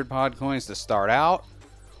 300 Podcoins to start out,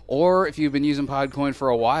 or if you've been using Podcoin for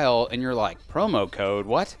a while and you're like, promo code,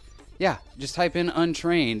 what? Yeah, just type in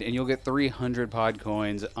untrained and you'll get 300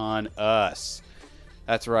 Podcoins on us.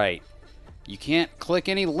 That's right. You can't click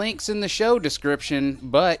any links in the show description,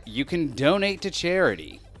 but you can donate to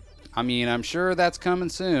charity. I mean, I'm sure that's coming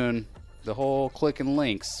soon, the whole clicking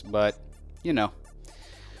links, but, you know,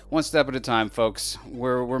 one step at a time, folks.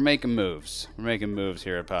 We're making moves. We're making moves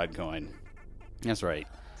here at Podcoin. That's right.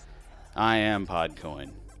 I am Podcoin.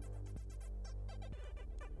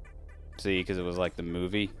 See, because it was like the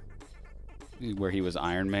movie where he was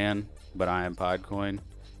Iron Man, but I am Podcoin.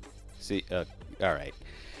 See, all right.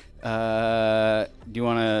 Do you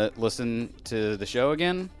want to listen to the show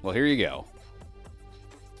again? Well, here you go.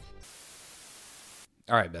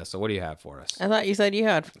 All right, Beth, so what do you have for us? I thought you said you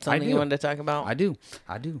had something you wanted to talk about. I do.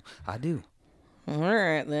 All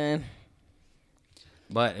right, then.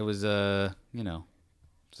 But it was, so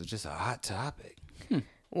just a hot topic.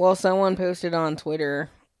 Well, someone posted on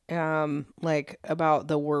Twitter, about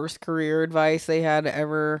the worst career advice they had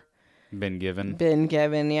ever Been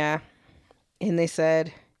given, yeah. And they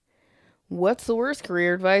said, "What's the worst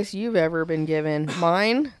career advice you've ever been given?"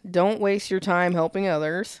 Mine, don't waste your time helping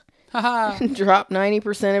others. Drop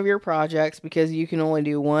 90% of your projects because you can only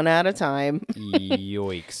do one at a time.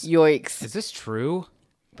 Yoicks. Yoicks. Is this true?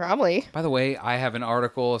 Probably. By the way, I have an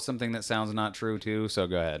article of something that sounds not true too, so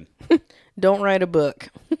go ahead. Don't write a book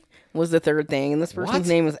was the third thing. And this person's What?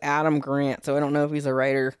 name is Adam Grant, so I don't know if he's a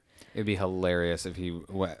writer. It'd be hilarious if he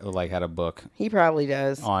had a book He probably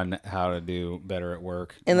does. on how to do better at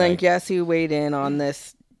work. And then guess who weighed in on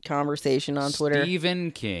this conversation on Twitter?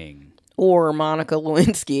 Stephen King. Or Monica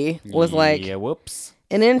Lewinsky was like, yeah, whoops.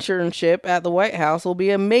 an internship at the White House will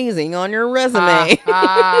be amazing on your resume.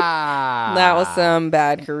 That was some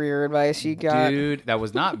bad career advice she got. Dude, that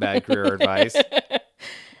was not bad career advice.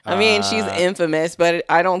 I mean, she's infamous, but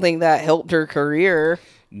I don't think that helped her career.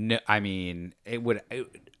 No, I mean, it would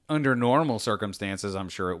under normal circumstances, I'm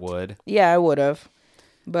sure it would. Yeah, I would have.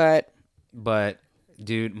 But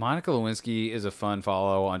dude, Monica Lewinsky is a fun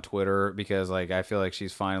follow on Twitter because, I feel like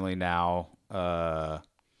she's finally now,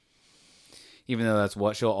 even though that's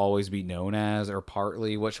what she'll always be known as, or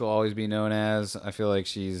partly what she'll always be known as, I feel like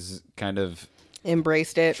she's kind of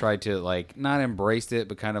embraced it. tried to, not embraced it,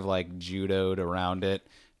 but kind of, judoed around it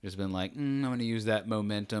just been like, I'm going to use that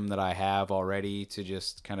momentum that I have already to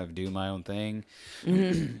just kind of do my own thing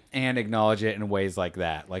and acknowledge it in ways like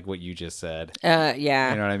that, like what you just said. Yeah.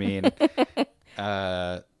 You know what I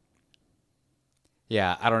mean?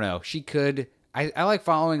 Yeah, I don't know. She could. I like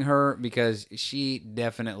following her because she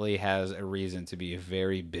definitely has a reason to be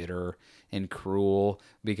very bitter and cruel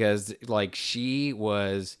because, like, she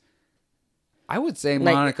was. I would say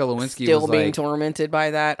Like, Monica Lewinsky still was being like, tormented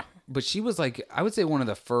by that. but she was like, I would say one of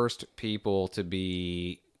the first people to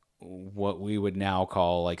be what we would now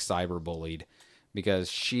call like cyberbullied, because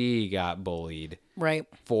she got bullied Right.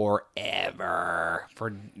 forever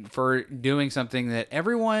for doing something that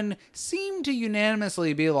everyone seemed to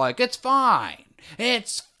unanimously be like, it's fine.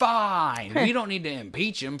 It's fine. We don't need to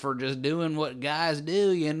impeach him for just doing what guys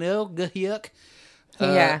do, you know? Yuck.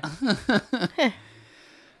 Yeah.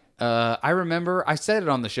 I remember I said it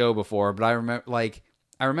on the show before, but I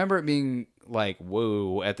remember it being like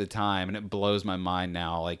whoa at the time, and it blows my mind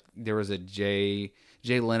now. Like there was a Jay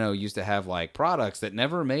Leno used to have like products that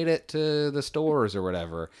never made it to the stores or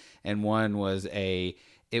whatever, and one was it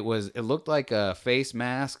looked like a face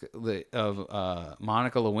mask of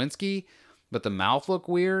Monica Lewinsky, but the mouth looked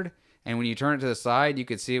weird. And when you turn it to the side, you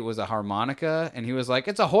could see it was a harmonica, and he was like,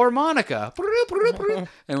 "It's a harmonica,"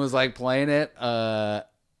 and was like playing it.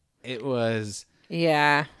 It was.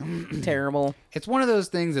 Yeah. Terrible. It's one of those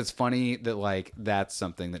things that's funny that like that's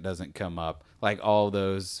something that doesn't come up. Like all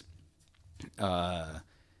those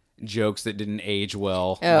jokes that didn't age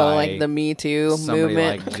well. Oh, like the Me Too somebody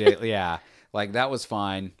movement. like yeah, like that was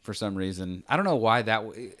fine for some reason. I don't know why that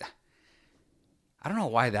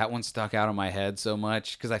one stuck out in my head so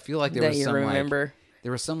much, because I feel like there That was you some remember. like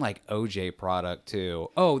there was some like OJ product too.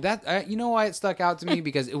 Oh, that you know why it stuck out to me?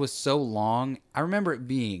 Because it was so long. I remember it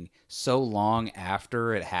being so long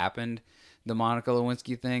after it happened, the Monica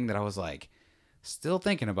Lewinsky thing, that I was like, still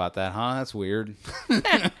thinking about that, huh? That's weird.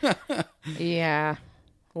 Yeah.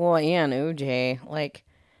 Well, and OJ, like,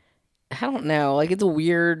 I don't know. Like, it's a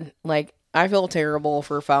weird, like, I feel terrible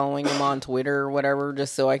for following him on Twitter or whatever,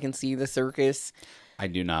 just so I can see the circus. I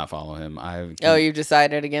do not follow him. Oh, you've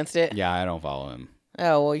decided against it? Yeah, I don't follow him.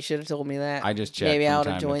 Oh, well, you should have told me that. I just checked. Maybe from I would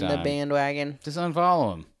time have to joined the time. bandwagon. Just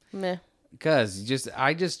unfollow him. Meh. Because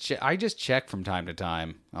I just check from time to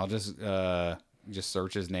time. I'll just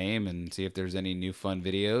search his name and see if there's any new fun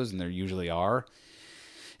videos, and there usually are.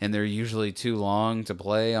 And they're usually too long to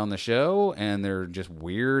play on the show, and they're just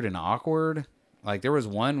weird and awkward. Like there was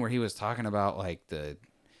one where he was talking about like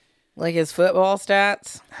Like his football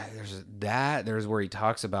stats? there's where he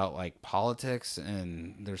talks about like politics,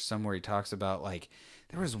 and there's some where he talks about like,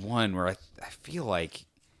 there was one where I feel like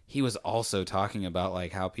he was also talking about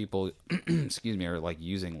like how people excuse me, are like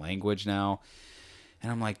using language now.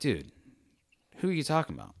 And I'm like, dude, who are you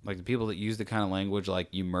talking about? Like the people that use the kind of language like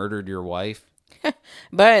you murdered your wife?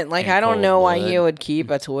 But, like, In I don't cold know why blood. he would keep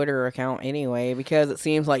a Twitter account anyway, because it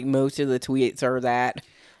seems like most of the tweets are that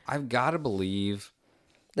I've got to believe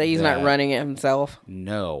he's not that- running it himself.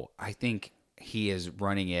 No, I think he is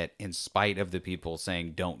running it in spite of the people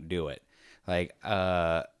saying don't do it. Like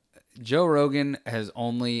Joe Rogan I've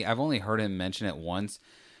only heard him mention it once,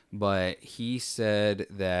 but he said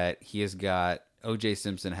that he has got O.J.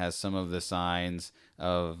 Simpson has some of the signs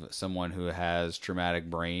of someone who has traumatic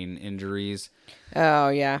brain injuries. Oh,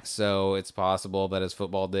 yeah. So it's possible that his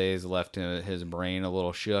football days left his brain a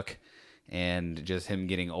little shook, and just him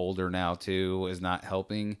getting older now too is not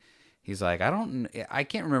helping. He's like, I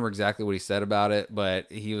can't remember exactly what he said about it,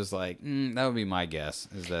 but he was like, that would be my guess,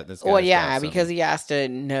 is that this guy's Well, got yeah, some- because he has to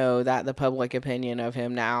know that the public opinion of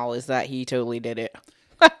him now is that he totally did it.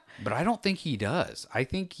 But I don't think he does. I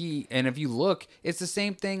think and if you look, it's the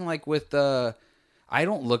same thing like with I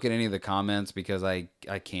don't look at any of the comments because I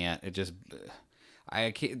can't. It just,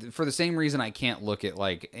 I can't, for the same reason I can't look at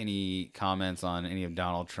like any comments on any of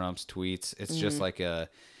Donald Trump's tweets. It's just like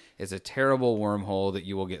it's a terrible wormhole that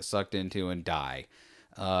you will get sucked into and die.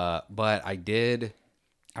 But I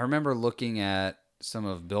remember looking at some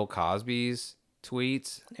of Bill Cosby's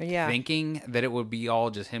tweets, Yeah. thinking that it would be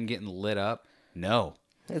all just him getting lit up. No.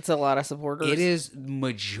 It's a lot of supporters. It is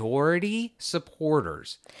majority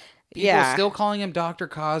supporters. People Yeah. still calling him Dr.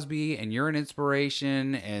 Cosby, and you're an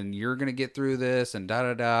inspiration, and you're gonna get through this, and da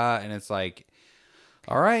da da. And it's like,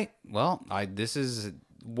 all right, well, I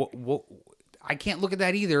can't look at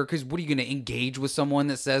that either, because what are you gonna engage with someone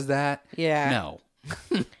that says that? Yeah.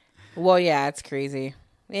 No. Well, yeah, it's crazy.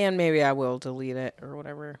 And maybe I will delete it or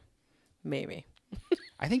whatever. Maybe.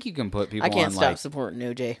 I think you can put people I can't on stop like. supporting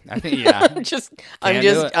OJ. I think yeah. I'm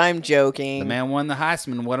do it. I'm joking. The man won the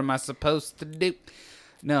Heisman. What am I supposed to do?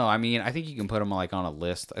 No, I mean, I think you can put them like on a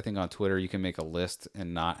list. I think on Twitter you can make a list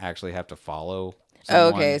and not actually have to follow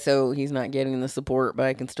someone. Okay, so he's not getting the support, but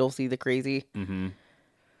I can still see the crazy. Mm-hmm.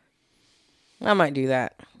 I might do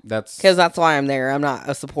that. That's Because that's why I'm there. I'm not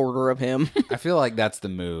a supporter of him. I feel like that's the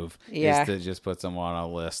move. Yeah. Is to just put someone on a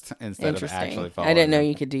list instead of actually Interesting. following I didn't know them.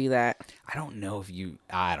 you could do that. I don't know if you.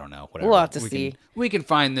 I don't know. Whatever. We'll have to We see. we can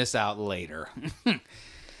find this out later.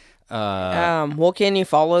 Well, can you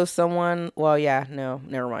follow someone? Well, yeah, no,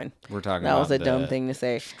 never mind. We're talking That about was a the dumb thing to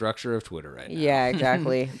say. structure of Twitter right now. Yeah,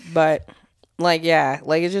 exactly. But like, yeah,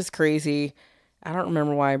 like it's just crazy. I don't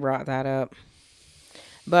remember why I brought that up.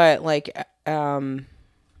 But like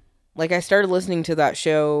I started listening to that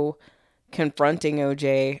show Confronting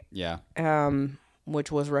OJ, Yeah.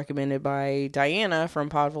 which was recommended by Diana from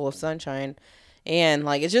Podful of Sunshine. And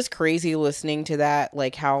like it's just crazy listening to that,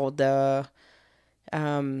 like how the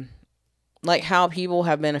like how people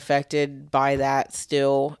have been affected by that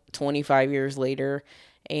still 25 years later.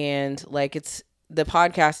 And like it's the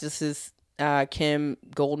podcast, this is Kim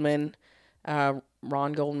Goldman,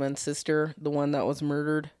 Ron Goldman's sister, the one that was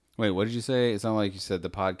murdered. Wait, what did you say? It sounded like you said the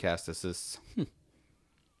podcast is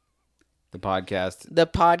the podcast. The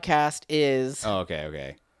podcast is Oh,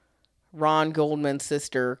 okay. Ron Goldman's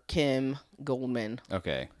sister, Kim Goldman.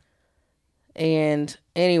 Okay. And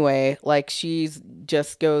anyway, like she's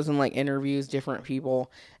just goes and like interviews different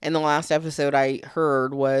people. And the last episode I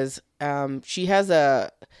heard was she has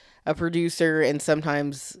a producer and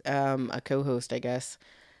sometimes a co-host, I guess,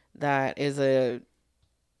 that is a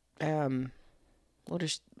what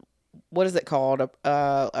is it called?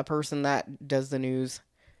 A person that does the news.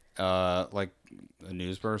 Like a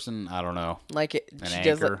news person? I don't know. Like An she anchor,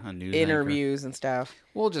 does like, a news interviews and stuff.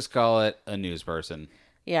 We'll just call it a news person.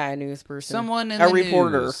 Yeah, a news person. Someone in a the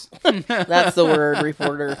reporter. news. That's the word,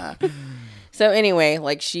 reporter. So anyway,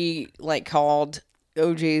 like she like called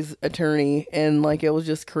OJ's attorney and like it was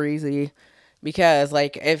just crazy because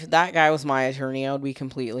like if that guy was my attorney, I would be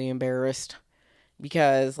completely embarrassed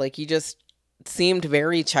because like he just seemed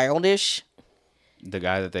very childish. The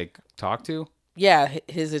guy that they talked to? Yeah,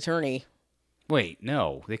 his attorney. Wait,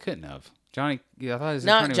 no, they couldn't have. Johnny, yeah, I thought his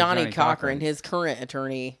attorney Not was Johnny Cochran, his current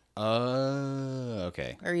attorney.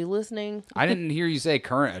 Okay. Are you listening? I didn't hear you say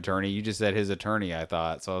current attorney. You just said his attorney, I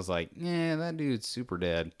thought. So I was like, yeah, that dude's super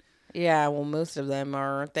dead. Yeah, well, most of them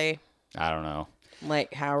are, aren't they? I don't know.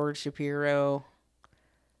 Like Howard Shapiro.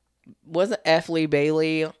 Wasn't F. Lee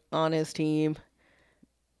Bailey on his team?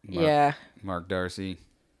 Yeah. Mark Darcy.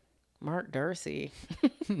 Mark Darcy.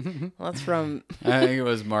 Well, that's from I think it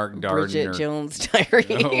was Mark Darden. Bridget Jones'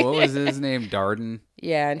 Diary. What was his name? Darden?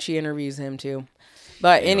 Yeah, and she interviews him too.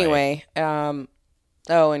 But anyway, and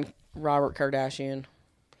Robert Kardashian.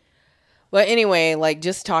 But anyway, like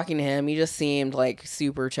just talking to him, he just seemed like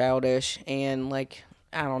super childish and like,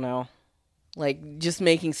 I don't know, like just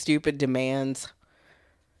making stupid demands.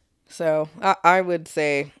 So I would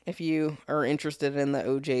say if you are interested in the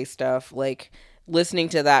OJ stuff, like listening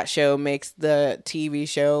to that show makes the TV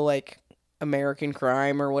show like American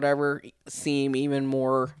Crime or whatever seem even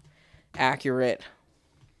more accurate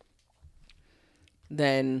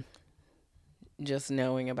than just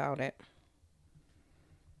knowing about it.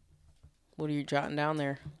 What are you jotting down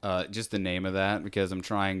there? Just the name of that, because I'm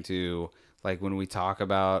trying to, like, when we talk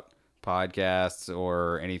about podcasts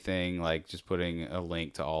or anything, like, just putting a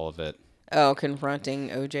link to all of it. Oh, Confronting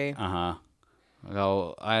OJ. Uh-huh.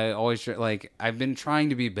 Well, I always, like, I've been trying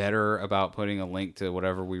to be better about putting a link to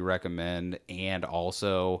whatever we recommend and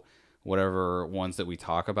also whatever ones that we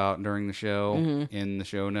talk about during the show in the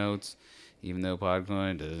show notes, even though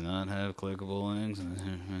Podcoin does not have clickable links.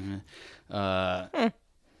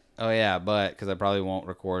 Oh, yeah, but because I probably won't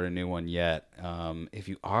record a new one yet. If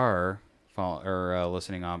you are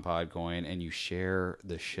listening on Podcoin and you share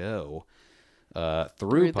the show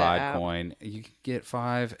through Podcoin, you can get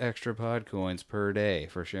 5 extra Podcoins per day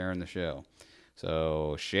for sharing the show.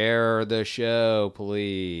 So share the show,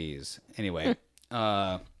 please. Anyway,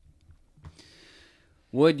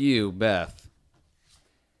 would you, Beth,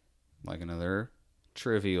 like another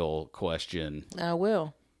trivial question? I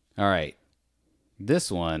will. All right.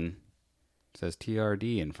 This one says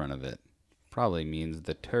TRD in front of it. Probably means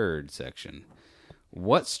the turd section.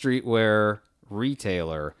 What streetwear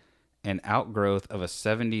retailer, an outgrowth of a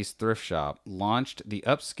 70s thrift shop, launched the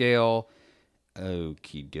upscale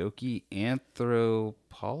Okie dokie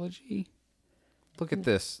Anthropologie? Look at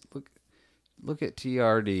this. Look at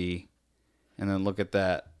TRD and then look at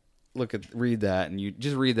that. Read that, and you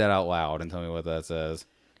just read that out loud and tell me what that says.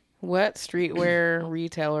 What streetwear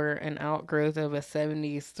retailer, an outgrowth of a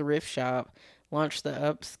 70s thrift shop, launched the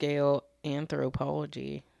upscale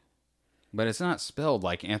Anthropologie? But it's not spelled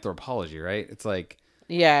like anthropology, right? It's like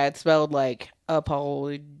Yeah, it's spelled like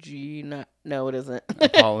apology. No, it isn't.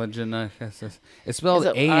 apology. It's spelled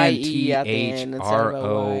It's a IE at the end instead of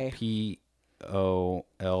a Y.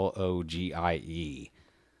 ANTHROPOLOGIE.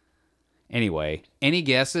 Anyway, any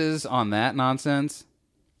guesses on that nonsense?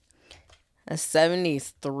 A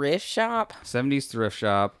 70s thrift shop? 70s thrift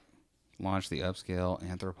shop launched the upscale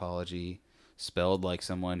anthropology, spelled like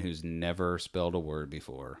someone who's never spelled a word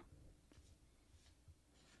before.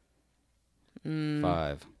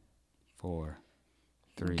 5, 4,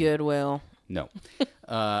 3. Goodwill. No.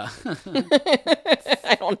 I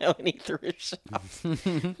don't know any thrift shops.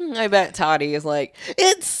 I bet Toddy is like,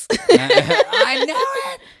 it's. I know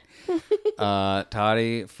it.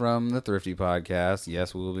 Toddy from the Thrifty Podcast.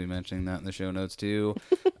 Yes, we will be mentioning that in the show notes too.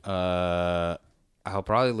 I'll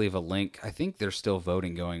probably leave a link. I think there's still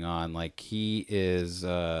voting going on. Like he is,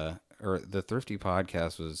 or the Thrifty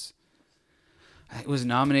Podcast was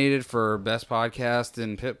nominated for best podcast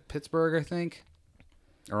in Pittsburgh, I think,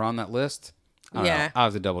 or on that list. I don't know. I'll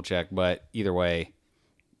have to double check, but either way,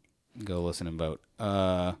 go listen and vote.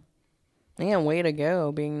 Man, way to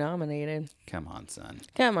go being nominated. Come on, son.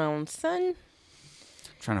 Come on, son.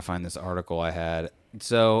 Trying to find this article I had.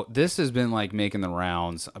 So this has been like making the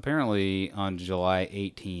rounds. Apparently on July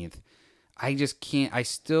 18th. I just can't. I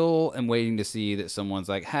still am waiting to see that someone's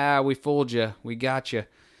like, we fooled you. We got you.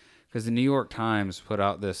 Because the New York Times put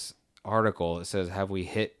out this article that says, have we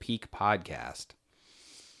hit peak podcast?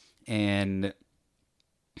 And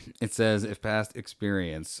it says, if past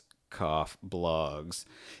experience, blogs,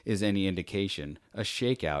 is any indication, a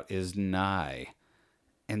shakeout is nigh.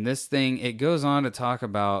 And this thing, it goes on to talk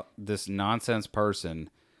about this nonsense person.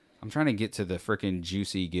 I'm trying to get to the freaking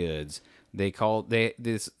juicy goods.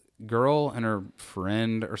 This girl and her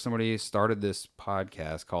friend or somebody started this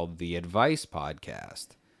podcast called The Advice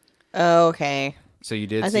Podcast. Oh, okay. So you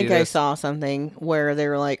did. I think I saw something where they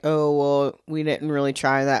were like, "Oh, well, we didn't really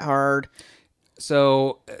try that hard."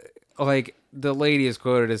 So, like the lady is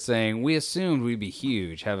quoted as saying, "We assumed we'd be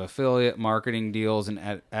huge, have affiliate marketing deals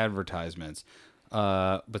and advertisements,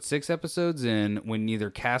 but 6 episodes in, when neither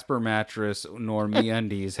Casper mattress nor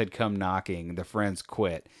MeUndies had come knocking, the friends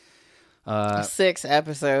quit." 6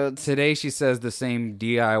 episodes. Today she says the same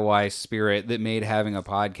DIY spirit that made having a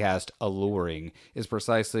podcast alluring is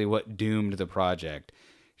precisely what doomed the project.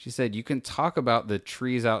 She said, you can talk about the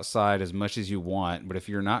trees outside as much as you want, but if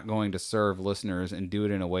you're not going to serve listeners and do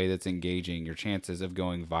it in a way that's engaging, your chances of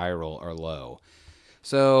going viral are low.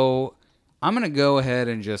 So I'm going to go ahead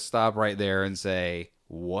and just stop right there and say,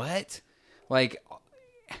 what? Like,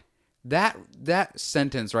 That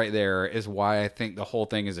sentence right there is why I think the whole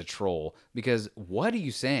thing is a troll. Because what are you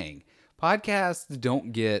saying? Podcasts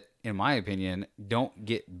don't get, in my opinion, don't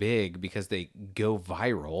get big because they go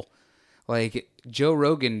viral. Like, Joe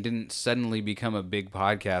Rogan didn't suddenly become a big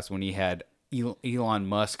podcast when he had Elon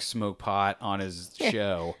Musk smoke pot on his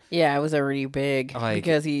show. Yeah, it was already big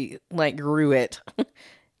because he grew it.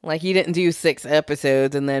 Like, he didn't do 6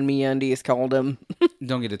 episodes and then MeUndies called him.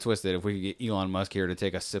 Don't get it twisted. If we could get Elon Musk here to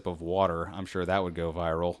take a sip of water, I'm sure that would go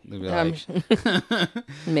viral. They'd be like,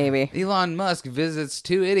 maybe. Elon Musk visits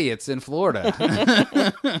 2 idiots in Florida.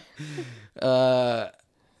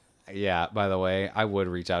 Yeah, by the way, I would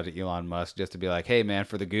reach out to Elon Musk just to be like, hey, man,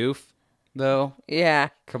 for the goof, though. Yeah.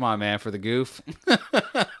 Come on, man, for the goof.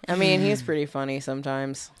 I mean, he's pretty funny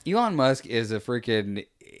sometimes. Elon Musk is a freaking...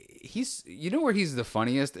 you know where he's the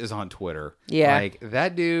funniest is on Twitter. Yeah. Like,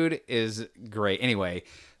 that dude is great. Anyway,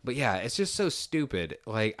 but yeah, it's just so stupid.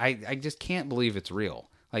 Like, I just can't believe it's real.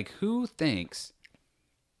 Like, who thinks...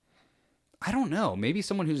 I don't know. Maybe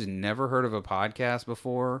someone who's never heard of a podcast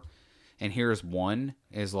before and hears one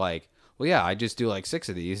is like, well, yeah, I just do like 6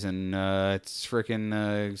 of these and it's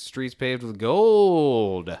freaking streets paved with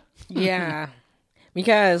gold. Yeah.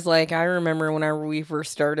 Because, like, I remember whenever we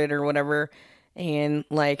first started or whatever... And,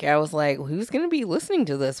 like, I was like, who's going to be listening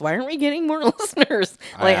to this? Why aren't we getting more listeners?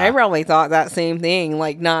 Like, I probably thought that same thing,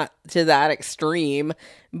 like, not to that extreme,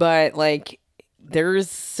 but, like, there's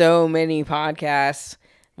so many podcasts.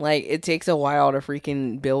 Like, it takes a while to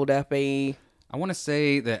freaking build up I want to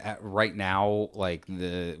say that right now, like,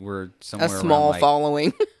 we're somewhere a small around, like,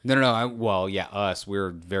 following. No. Well, yeah, us,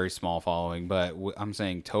 we're very small following, but I'm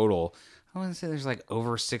saying total... I want to say there's like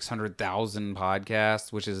over 600,000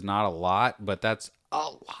 podcasts, which is not a lot, but that's a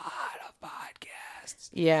lot of podcasts.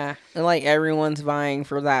 Yeah. And like everyone's vying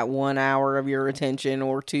for that 1 hour of your attention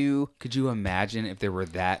or 2. Could you imagine if there were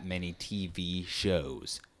that many TV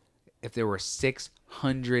shows? If there were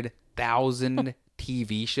 600,000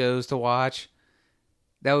 TV shows to watch,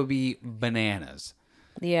 that would be bananas.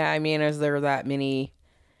 Yeah. I mean, is there that many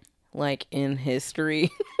like in history.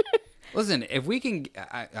 Listen, if we can,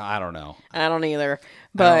 I don't know. I don't either. I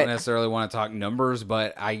But don't necessarily want to talk numbers,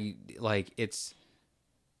 but it's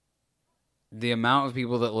the amount of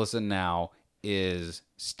people that listen now is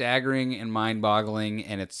staggering and mind-boggling,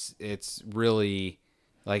 and it's really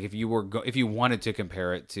like if you wanted to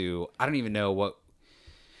compare it to, I don't even know what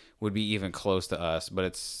would be even close to us, but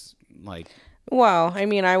it's like, well, I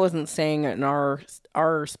mean, I wasn't saying it in our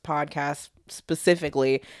podcast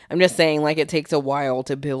specifically. I'm just saying like it takes a while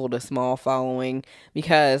to build a small following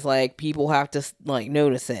because like people have to like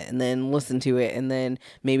notice it and then listen to it and then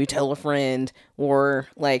maybe tell a friend or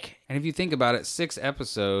like. and if you think about it, 6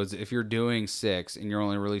 episodes, if you're doing 6 and you're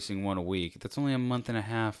only releasing 1 a week, that's only a month and a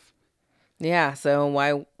half. Yeah, so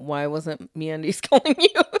why wasn't MeUndies calling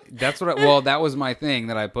you? That's what that was my thing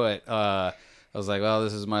that I put. I was like, well,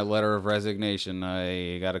 this is my letter of resignation.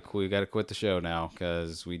 We got to quit the show now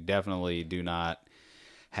because we definitely do not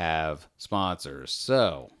have sponsors.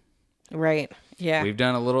 So Right. Yeah. we've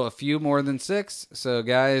done a few more than 6. So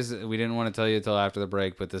guys, we didn't want to tell you until after the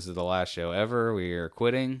break, but this is the last show ever. We are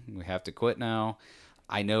quitting. We have to quit now.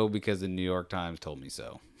 I know because the New York Times told me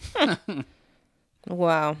so.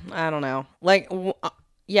 Well, I don't know. Like,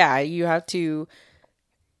 yeah, you have to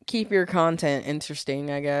keep your content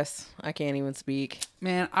interesting, I guess. I can't even speak.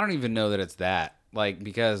 Man, I don't even know that it's that. Like,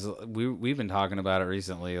 because we've been talking about it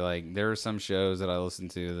recently. Like, there are some shows that I listen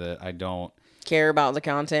to that I don't Care about the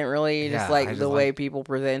content, really. You Yeah, just like I just the way like- people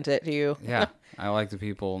present it to you. Yeah, I like the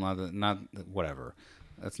people, not whatever.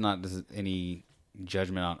 That's not just any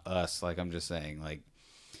judgment on us. Like, I'm just saying, like,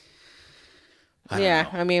 I don't Yeah,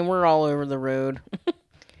 know. I mean, we're all over the road.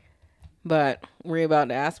 But were you about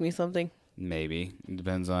to ask me something? Maybe it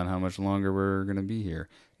depends on how much longer we're gonna be here.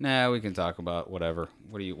 Nah, we can talk about whatever.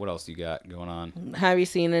 What else you got going on? Have you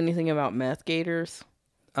seen anything about meth gators?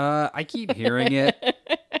 I keep hearing it,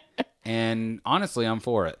 and honestly, I'm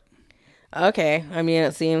for it. Okay, I mean,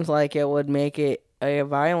 it seems like it would make it a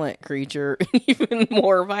violent creature even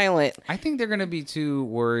more violent. I think they're gonna be too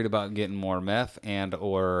worried about getting more meth and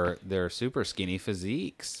or their super skinny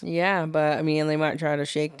physiques. Yeah, but I mean, they might try to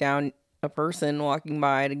shake down a person walking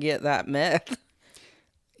by to get that meth.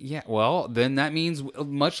 Yeah, well, then that means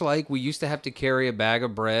much like we used to have to carry a bag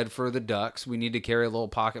of bread for the ducks, we need to carry a little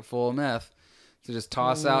pocket full of meth to just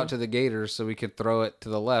toss out to the gators so we could throw it to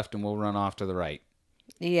the left and we'll run off to the right.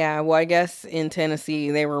 Yeah, well, I guess in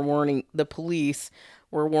Tennessee, the police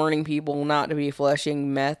were warning people not to be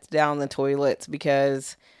flushing meth down the toilets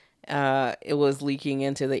because it was leaking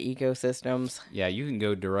into the ecosystems. Yeah, you can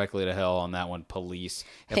go directly to hell on that one, police.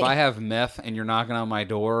 If I have meth and you're knocking on my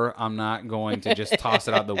door, I'm not going to just toss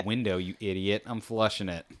it out the window, you idiot. I'm flushing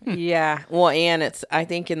it. Yeah, well, and I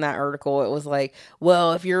think in that article, it was like,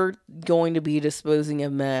 well, if you're going to be disposing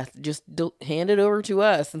of meth, just hand it over to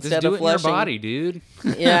us Just instead do of it in your flushing. body, dude.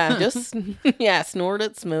 Yeah, just, snort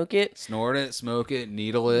it, smoke it, Snort it, smoke it,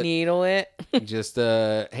 needle it. needle it, Just,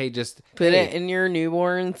 put it in your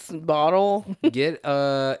newborn's bottle. get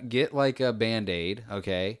like a Band-Aid,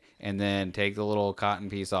 okay, and then take the little cotton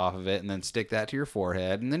piece off of it and then stick that to your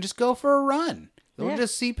forehead and then just go for a run. It'll Yeah.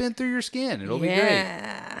 just seep in through your skin. It'll be great.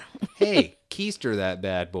 Yeah. Hey, keister that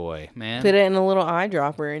bad boy, man. Put it in a little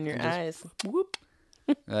eyedropper in your eyes. Whoop.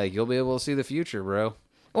 Like, you'll be able to see the future, bro.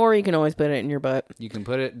 Or you can always put it in your butt. You can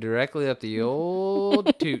put it directly up the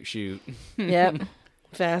old toot chute. Yep.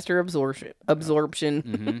 Faster absorption. That's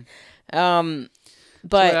the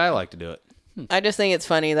But way I like to do it. I just think it's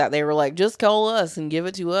funny that they were like, just call us and give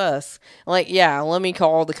it to us. Like, yeah, let me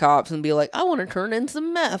call the cops and be like, I want to turn in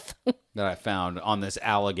some meth. That I found on this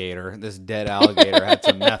alligator. This dead alligator had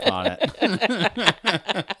some meth on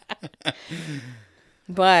it.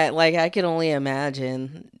 But, like, I can only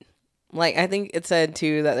imagine. Like, I think it said,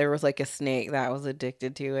 too, that there was, like, a snake that was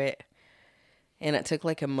addicted to it. And it took,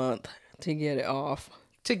 like, a month to get it off.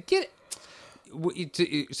 To get it.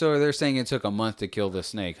 So they're saying it took a month to kill the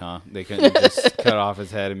snake, huh? They couldn't just cut off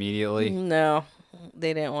its head immediately? No,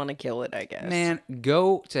 they didn't want to kill it, I guess. Man,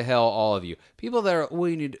 go to hell, all of you. People that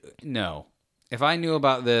no. If I knew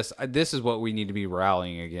about this, this is what we need to be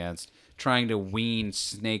rallying against. Trying to wean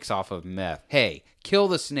snakes off of meth. Hey, kill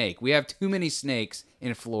the snake. We have too many snakes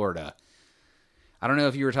in Florida. I don't know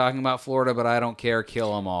if you were talking about Florida, but I don't care.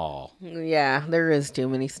 Kill them all. Yeah, there is too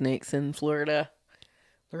many snakes in Florida.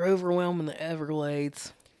 They're overwhelming the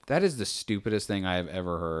Everglades. That is the stupidest thing I have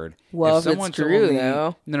ever heard. Well, if it's told true,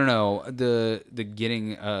 though. No. The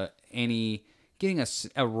getting a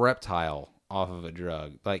reptile off of a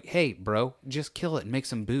drug. Like, hey, bro, just kill it and make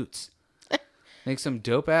some boots. Make some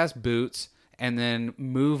dope ass boots and then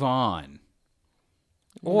move on.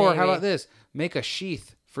 Or how Maybe. about this? Make a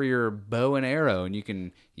sheath for your bow and arrow, and you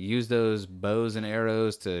can use those bows and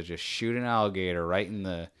arrows to just shoot an alligator right in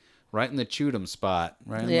the shoot 'em spot,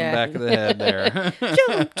 right in the back of the head there. Shoot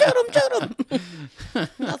him.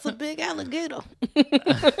 That's a big alligator.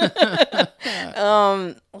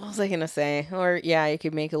 What was I gonna say? Or yeah, you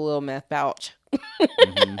could make a little meth pouch.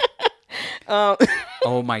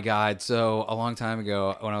 Oh my God. So a long time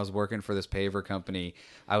ago when I was working for this paver company,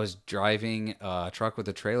 I was driving a truck with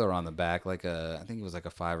a trailer on the back, I think it was like a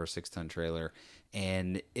 5 or 6 ton trailer.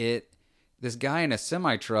 And this guy in a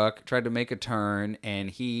semi truck tried to make a turn and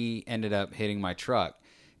he ended up hitting my truck.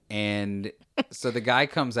 And so the guy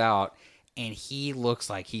comes out and he looks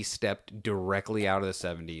like he stepped directly out of the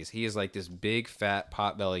 70s. He is like this big fat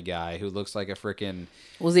potbelly guy who looks like a freaking...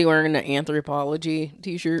 Was he wearing an anthropology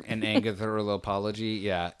t-shirt? An anthropology?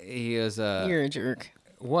 Yeah. He is You're a jerk.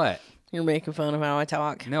 What? You're making fun of how I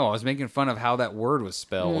talk. No, I was making fun of how that word was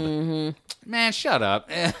spelled. Man, shut up.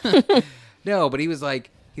 No, but he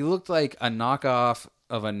looked like a knockoff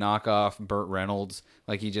of a knockoff Burt Reynolds.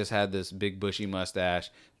 Like he just had this big bushy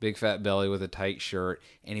mustache, big fat belly with a tight shirt,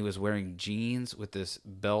 and he was wearing jeans with this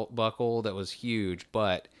belt buckle that was huge.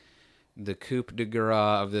 But the coup de grace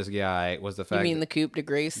of this guy was the fact... You mean the coup de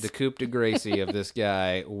grace? The coup de grace of this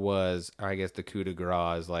guy was, or I guess the coup de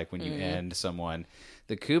grace is like when you end someone.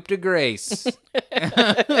 The coup de grace.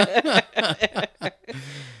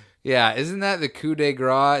 Yeah, isn't that the coup de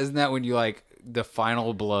grace? Isn't that when you like the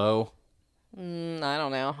final blow? I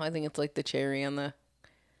don't know. I think it's like the cherry on the...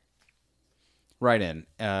 Right in.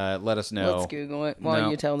 Let us know. Let's Google it while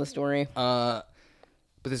you tell the story. But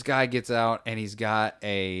this guy gets out and he's got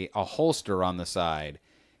a holster on the side.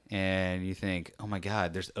 And you think, oh my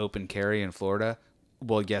God, there's open carry in Florida?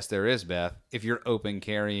 Well, yes, there is, Beth. If you're open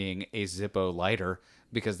carrying a Zippo lighter,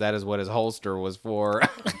 because that is what his holster was for.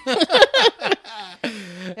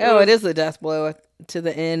 Oh, it is a death blow to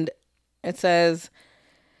the end. It says...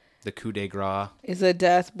 The coup de grace. Is a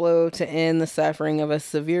death blow to end the suffering of a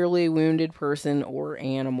severely wounded person or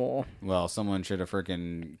animal. Well, someone should have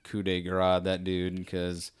freaking coup de grace that dude,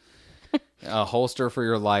 because a holster for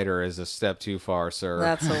your lighter is a step too far, sir.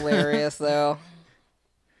 That's hilarious, though.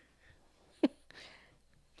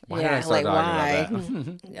 Why did I start talking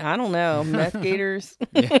about that? I don't know. Meth gators?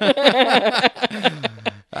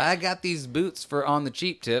 I got these boots for on the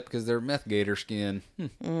cheap tip because they're meth gator skin.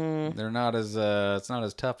 They're not as it's not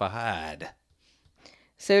as tough a hide.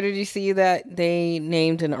 So did you see that they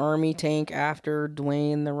named an army tank after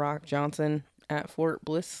Dwayne "The Rock" Johnson at Fort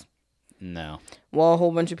Bliss? No. Well, a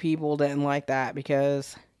whole bunch of people didn't like that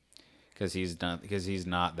because he's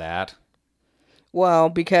not that. Well,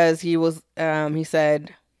 because he was he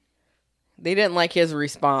said they didn't like his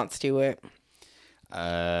response to it.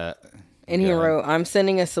 And he wrote, "I'm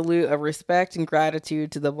sending a salute of respect and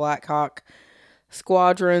gratitude to the Black Hawk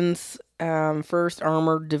Squadron's 1st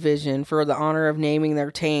Armored Division for the honor of naming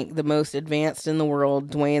their tank the most advanced in the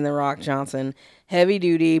world, Dwayne "The Rock" Johnson. Heavy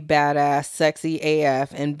duty, badass, sexy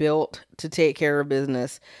AF, and built to take care of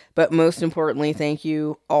business. But most importantly, thank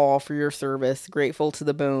you all for your service. Grateful to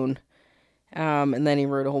the bone." And then he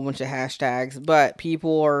wrote a whole bunch of hashtags. But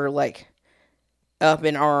people are like... up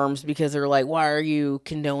in arms because they're like, why are you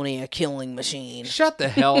condoning a killing machine? Shut the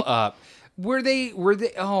hell up. Were they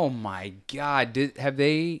oh my God. Do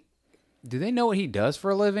they know what he does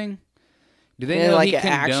for a living? Do they know like he an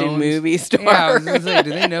condones action movie star? Yeah, I was gonna say,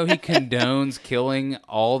 do they know he condones killing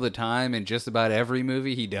all the time in just about every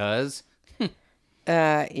movie he does?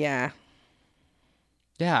 Yeah.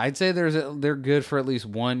 Yeah, I'd say they're good for at least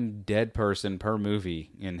one dead person per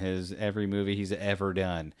movie in every movie he's ever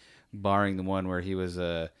done. Barring the one where he was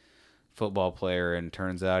a football player and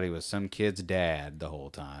turns out he was some kid's dad the whole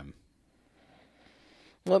time.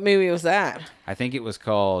 What movie was that? I think it was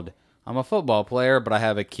called I'm a Football Player, but I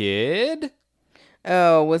Have a Kid.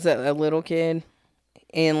 Oh, was it a little kid?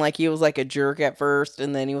 And like he was like a jerk at first,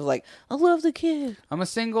 and then he was like, I love the kid. I'm a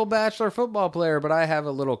single bachelor football player, but I have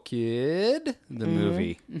a little kid. The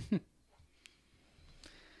movie.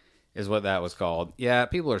 Is what that was called. Yeah,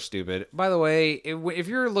 people are stupid. By the way, if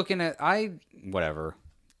you're looking at... whatever.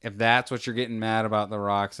 If that's what you're getting mad about The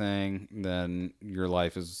Rock saying, then your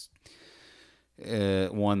life is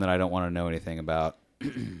one that I don't want to know anything about.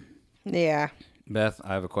 Yeah. Beth,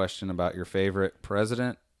 I have a question about your favorite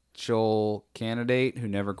presidential candidate who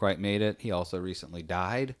never quite made it. He also recently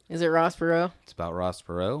died. Is it Ross Perot? It's about Ross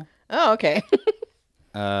Perot. Oh, okay.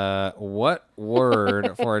 What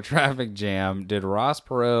word for a traffic jam did Ross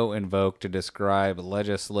Perot invoke to describe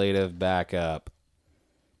legislative backup?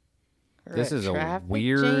 This is a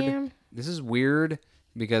weird... Jam? This is weird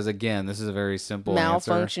because, again, this is a very simple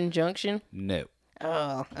Malfunction answer. junction? No.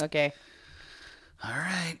 Oh, okay. All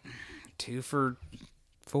right. 2 for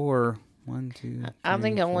 4. 1, 2. I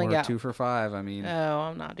think I only 4, got 2 for 5. I mean, Oh,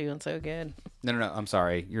 I'm not doing so good. no. I'm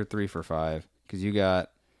sorry. You're 3 for 5 because you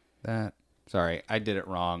got that. Sorry, I did it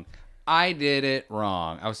wrong. I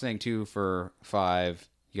was saying 2 for 5.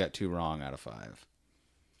 You got 2 wrong out of 5.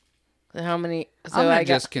 How many? So I'm gonna I got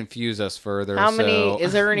just confuse us further. how many? so-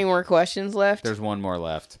 Is there any more questions left? There's one more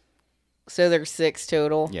left. So there's 6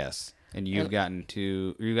 total. Yes, and you've gotten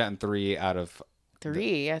 2. You've gotten 3 out of.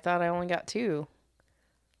 3. I thought I only got 2.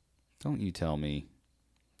 Don't you tell me.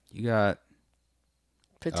 You got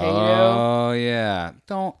Potato. Oh yeah.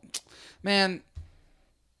 Don't, man.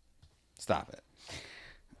 Stop it.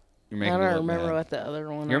 You're I making me don't look remember bad. what the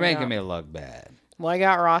other one. You're I making got. me look bad. Well, I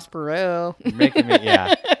got Ross Perot. You're making me.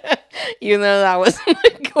 Yeah. Even though that wasn't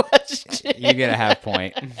a question. You get a half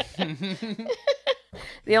point.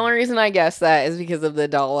 The only reason I guessed that is because of the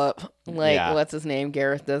dollop. Like, Yeah. what's his name?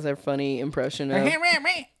 Gareth does a funny impression of.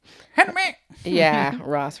 Yeah,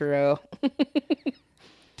 Ross Perot.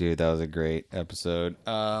 Dude, that was a great episode.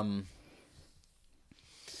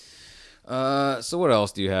 So what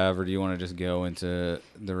else do you have, or do you want to just go into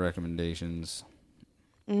the recommendations?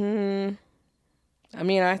 I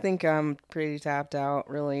mean, I think I'm pretty tapped out,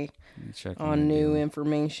 really, Check on new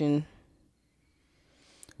information.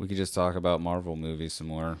 We could just talk about Marvel movies some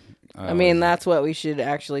more. I mean, that's what we should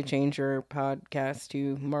actually change our podcast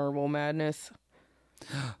to, Marvel Madness.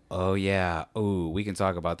 Oh yeah. Oh, we can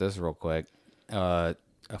talk about this real quick. A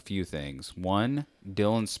few things. One,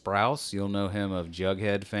 Dylan Sprouse. You'll know him of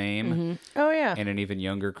Jughead fame, Oh, yeah. and an even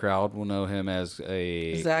younger crowd will know him as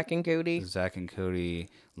a Zach and Cody. Zach and Cody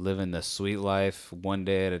living the sweet life, one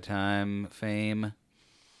day at a time fame.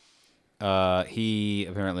 He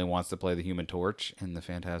apparently wants to play the Human Torch in the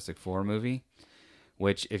Fantastic Four movie,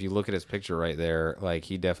 which, if you look at his picture right there, like,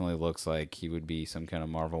 he definitely looks like he would be some kind of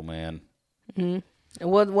Marvel man.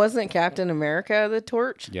 What wasn't Captain America the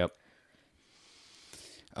Torch? Yep.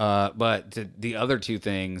 But the other two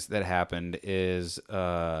things that happened is,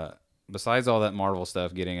 besides all that Marvel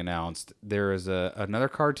stuff getting announced, there is another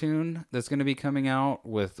cartoon that's going to be coming out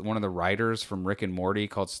with one of the writers from Rick and Morty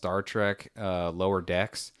called Star Trek Lower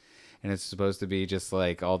Decks. And it's supposed to be just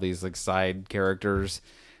like all these like side characters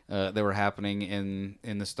that were happening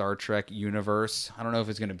in the Star Trek universe. I don't know if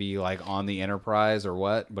it's going to be like on the Enterprise or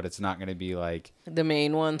what, but it's not going to be like... The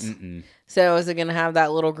main ones. So is it going to have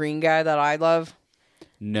that little green guy that I love?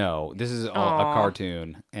 No, this is all a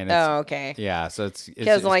cartoon. And it's, Oh, okay. yeah, so it's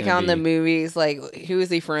Because like gonna on the be- movies, like who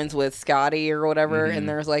is he friends with? Scotty or whatever, and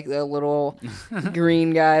there's like the little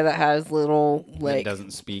green guy that has little that like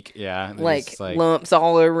doesn't speak. Yeah, like, he's lumps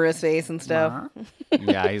all over his face and stuff.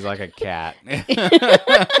 Yeah, he's like a cat.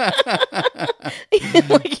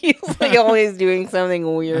 Like he's like always doing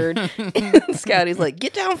something weird. And Scotty's like,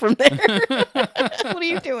 "Get down from there! What are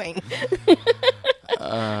you doing?"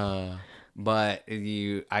 But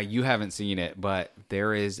you haven't seen it, but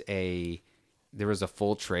there is a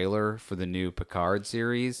full trailer for the new Picard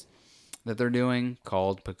series that they're doing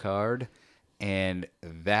called Picard, and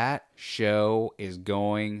that show is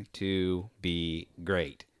going to be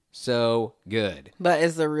great. So good. But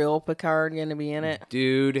is the real Picard going to be in it?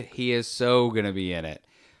 Dude, he is so going to be in it.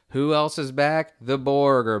 Who else is back? The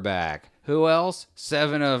Borg are back. Who else?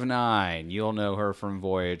 7 of 9. You'll know her from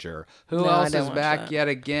Voyager. Who No, I else don't is watch back that. yet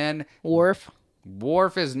again? Worf.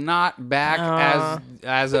 Worf is not back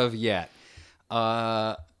as of yet. Two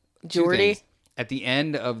Geordi? things. At the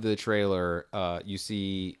end of the trailer, you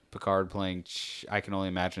see Picard playing, I can only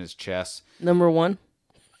imagine it's chess, Number 1.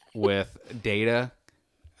 with Data,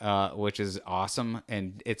 which is awesome.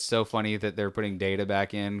 And it's so funny that they're putting Data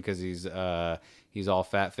back in because he's all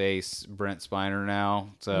fat face Brent Spiner now.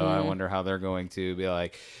 So I wonder how they're going to be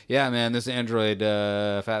like, yeah, man, this android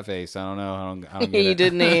fat face. I don't know. I don't get He it.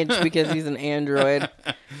 didn't age because he's an android.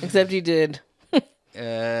 Except he did.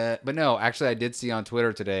 But no, actually, I did see on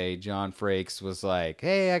Twitter today, John Frakes was like,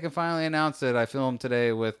 hey, I can finally announce it. I filmed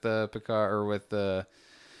today with Picard, or with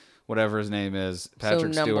whatever his name is,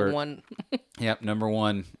 Patrick so number Stewart. 1. Yep, number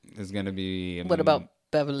 1 is going to be. What about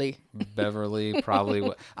Beverly? Beverly? Probably.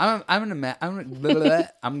 I'm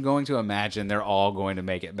going to imagine they're all going to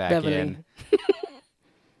make it back Beverly. in.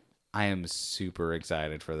 I am super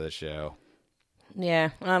excited for this show.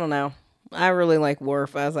 Yeah, I don't know. I really like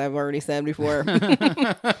Worf, as I've already said before. Because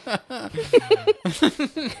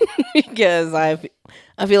I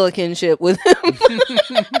feel a kinship with him.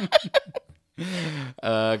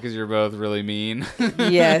 Because you're both really mean.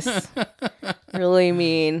 Yes. Really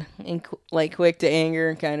mean and like quick to anger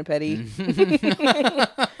and kind of petty.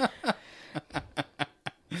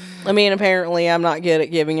 I mean, apparently I'm not good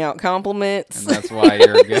at giving out compliments. And that's why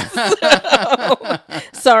you're good.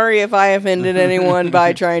 Sorry if I offended anyone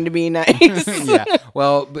by trying to be nice. Yeah.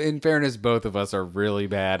 Well, in fairness, both of us are really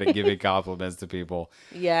bad at giving compliments to people.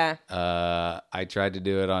 Yeah. I tried to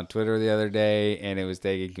do it on Twitter the other day, and it was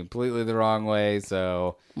taken completely the wrong way.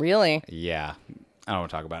 So, Really? yeah, I don't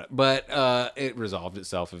want to talk about it. But it resolved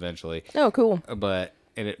itself eventually. Oh, cool. But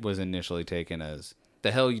it was initially taken as,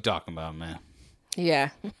 the hell you talking about, man? Yeah.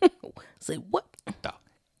 Say what?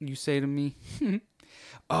 You say to me?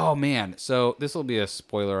 Oh, man. So this will be a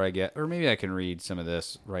spoiler, I guess. Or maybe I can read some of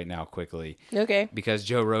this right now quickly. Okay. Because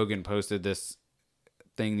Joe Rogan posted this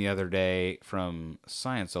thing the other day from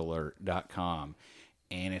sciencealert.com.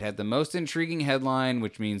 And it had the most intriguing headline,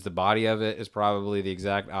 which means the body of it is probably the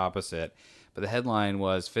exact opposite. But the headline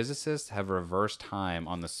was, physicists have reversed time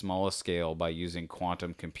on the smallest scale by using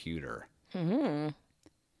quantum computer. Mm-hmm.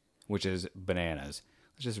 Which is bananas.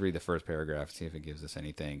 Let's just read the first paragraph and see if it gives us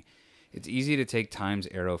anything. It's easy to take time's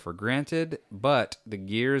arrow for granted, but the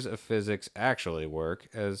gears of physics actually work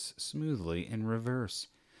as smoothly in reverse.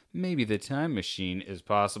 Maybe the time machine is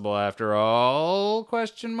possible after all?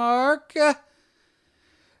 Question mark.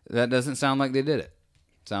 That doesn't sound like they did it.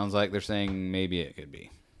 Sounds like they're saying maybe it could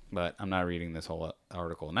be. But I'm not reading this whole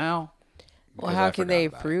article now. Well, how can they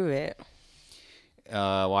prove it?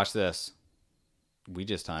 Watch this. We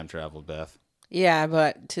just time traveled, Beth. Yeah,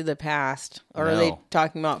 but to the past. Or are they No.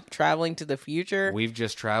 talking about traveling to the future? We've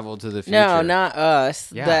just traveled to the future. No, not us.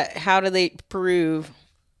 Yeah. How do they prove?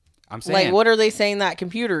 I'm saying, Like, what are they saying that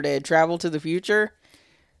computer did? Travel to the future?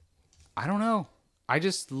 I don't know. I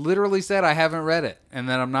just literally said I haven't read it, and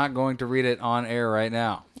that I'm not going to read it on air right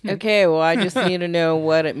now. Okay, well, I just need to know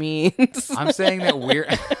what it means. I'm saying that we're...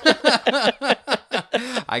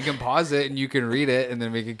 I can pause it, and you can read it, and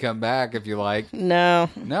then we can come back if you like. No,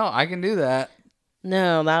 I can do that.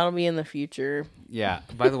 that'll be in the future. Yeah.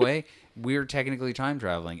 By the way, we're technically time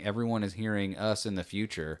traveling. Everyone is hearing us in the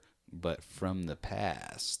future, but from the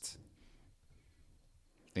past.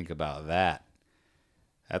 Think about that.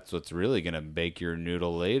 That's what's really going to bake your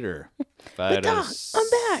noodle later. But Doc, I'm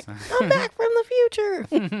back. I'm back from the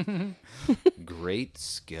future. Great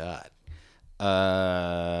Scott.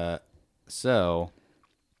 So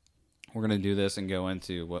we're going to do this and go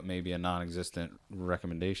into what may be a non-existent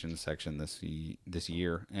recommendation section this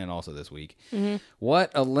year and also this week. Mm-hmm.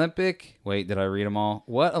 Wait, did I read them all?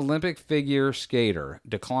 What Olympic figure skater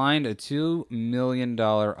declined a $2 million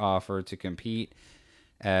offer to compete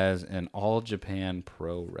as an All-Japan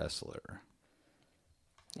pro wrestler?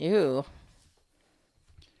 Ew.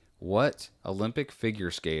 What Olympic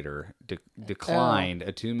figure skater declined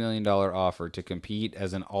a $2 million offer to compete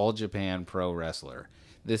as an All-Japan pro wrestler?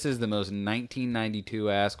 This is the most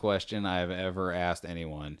 1992-ass question I've ever asked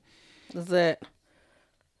anyone. Is it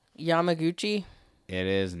Yamaguchi? It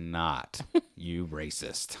is not. You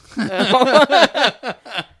racist.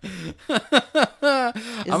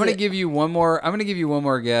 I'm going to give you one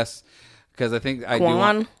more guess because I think I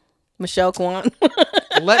do. Michelle Kwan.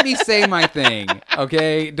 Let me say my thing,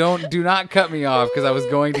 okay? Do not cut me off because I was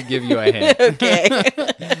going to give you a hint. Okay.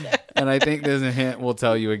 And I think this hint will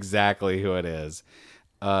tell you exactly who it is.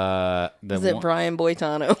 Is it Brian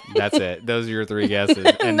Boitano? That's it. Those are your three guesses.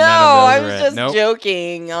 And No, I was just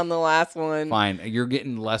joking on the last one. Fine. You're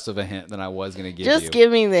getting less of a hint than I was going to give you. Just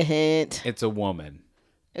give me the hint. It's a woman.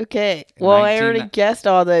 Okay. Well, I already guessed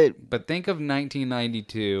all the... But think of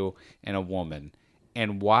 1992 and a woman.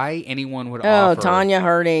 And why anyone would offer... Oh, Tonya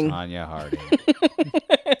Harding. Tonya Harding.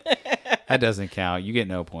 That doesn't count. You get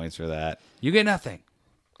no points for that. You get nothing.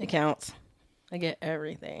 It counts. I get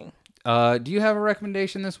everything. Do you have a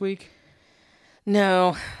recommendation this week?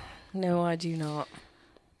 No, I do not.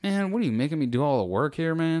 Man, what are you making me do all the work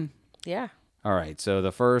here, man? Yeah. All right, so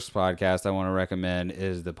the first podcast I want to recommend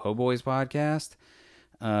is the Po' Boys podcast.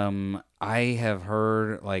 I have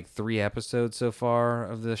heard like 3 episodes so far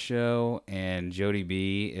of this show, and Jody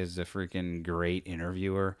B is a freaking great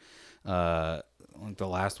interviewer. The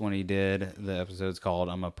last one he did, the episode's called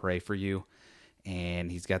 "I'ma Pray for You,"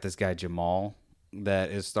 and he's got this guy Jamal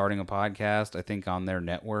that is starting a podcast, I think, on their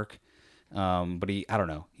network. But I don't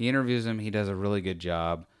know. He interviews him. He does a really good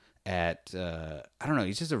job at, I don't know.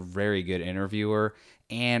 He's just a very good interviewer,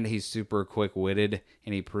 and he's super quick-witted,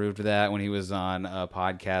 and he proved that when he was on a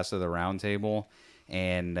podcast of the Roundtable.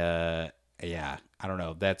 And, yeah, I don't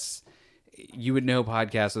know. You would know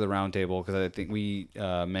Podcast of the Roundtable because I think we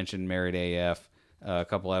mentioned Married AF a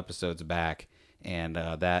couple episodes back, and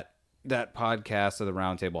that podcast of the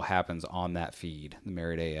Roundtable happens on that feed, the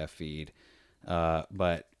Married AF feed.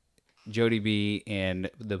 But Jody B and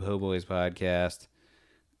the Po' Boys podcast.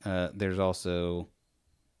 There's also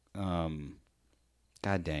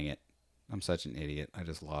God dang it. I'm such an idiot. I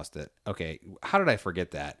just lost it. Okay. How did I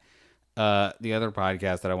forget that? The other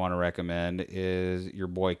podcast that I want to recommend is your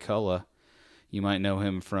boy Cullah. You might know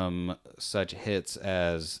him from such hits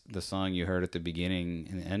as the song you heard at the beginning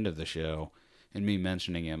and end of the show, and me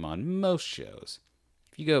mentioning him on most shows.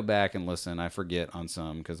 If you go back and listen, I forget on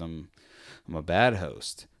some because I'm a bad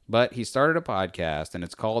host. But he started a podcast, and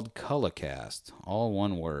it's called Cullahcast, all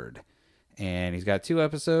one word. And he's got 2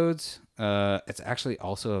 episodes. It's actually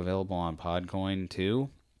also available on Podcoin, too.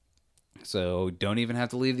 So don't even have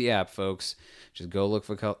to leave the app, folks. Just go look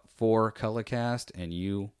for Cullahcast, and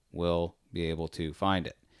you will be able to find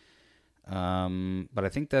it. But I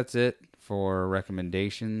think that's it for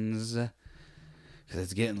recommendations, because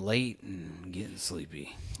it's getting late and getting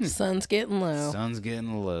sleepy. Sun's getting low. Sun's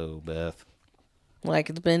getting low, Beth.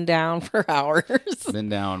 Like it's been down for hours. It's been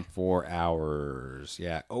down for hours.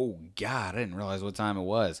 Yeah. Oh, God, I didn't realize what time it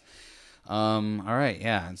was. All right,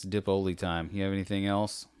 yeah, it's Dip-Oli time. You have anything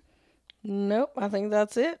else? Nope, I think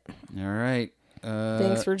that's it. All right.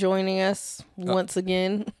 Thanks for joining us once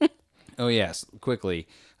again. Oh, yes. Quickly.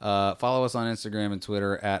 Follow us on Instagram and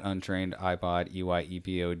Twitter at UntrainedIPod,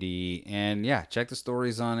 EYEPOD. And yeah, check the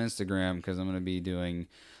stories on Instagram because I'm going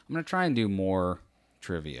to try and do more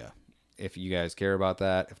trivia. If you guys care about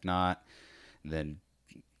that. If not, then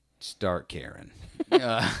start caring.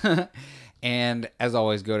 And as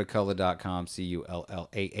always, go to Cullah.com,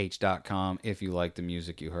 CULLAH.com, if you like the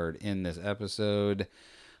music you heard in this episode.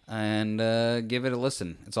 And give it a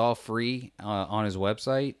listen. It's all free on his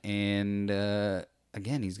website. And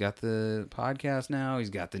again, he's got the podcast now. He's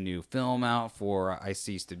got the new film out for I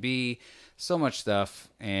Cease to Be. So much stuff.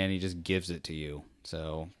 And he just gives it to you.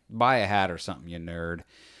 So buy a hat or something, you nerd.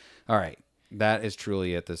 All right. That is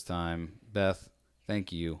truly it this time. Beth,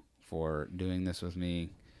 thank you for doing this with me.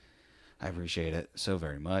 I appreciate it so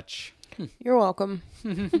very much. You're welcome.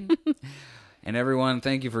 And everyone,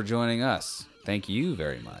 thank you for joining us. Thank you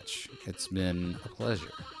very much. It's been a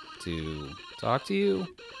pleasure to talk to you,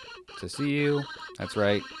 to see you. That's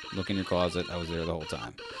right. Look in your closet. I was there the whole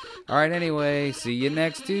time. All right, anyway, see you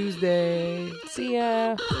next Tuesday. See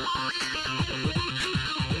ya.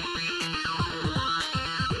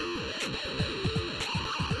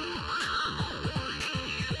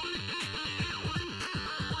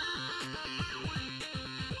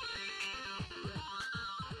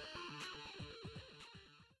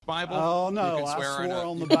 Bible. Oh, no, You can I swear swore in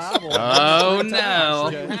on the Bible. Oh, no.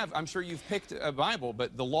 You have. I'm sure you've picked a Bible,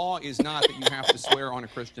 but the law is not that you have to swear on a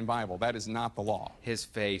Christian Bible. That is not the law. His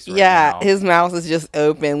face right Yeah, now. his mouth is just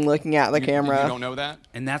open looking at the camera. You don't know that?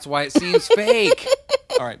 And that's why it seems fake.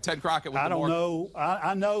 All right, Ted Crockett with I the don't more... know.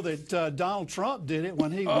 I know that Donald Trump did it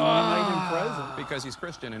when we made him president. Because he's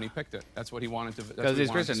Christian and he picked it. That's what he wanted to. Because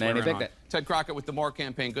he's Christian and he picked it. Ted Crockett with the More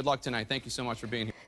campaign. Good luck tonight. Thank you so much for being here.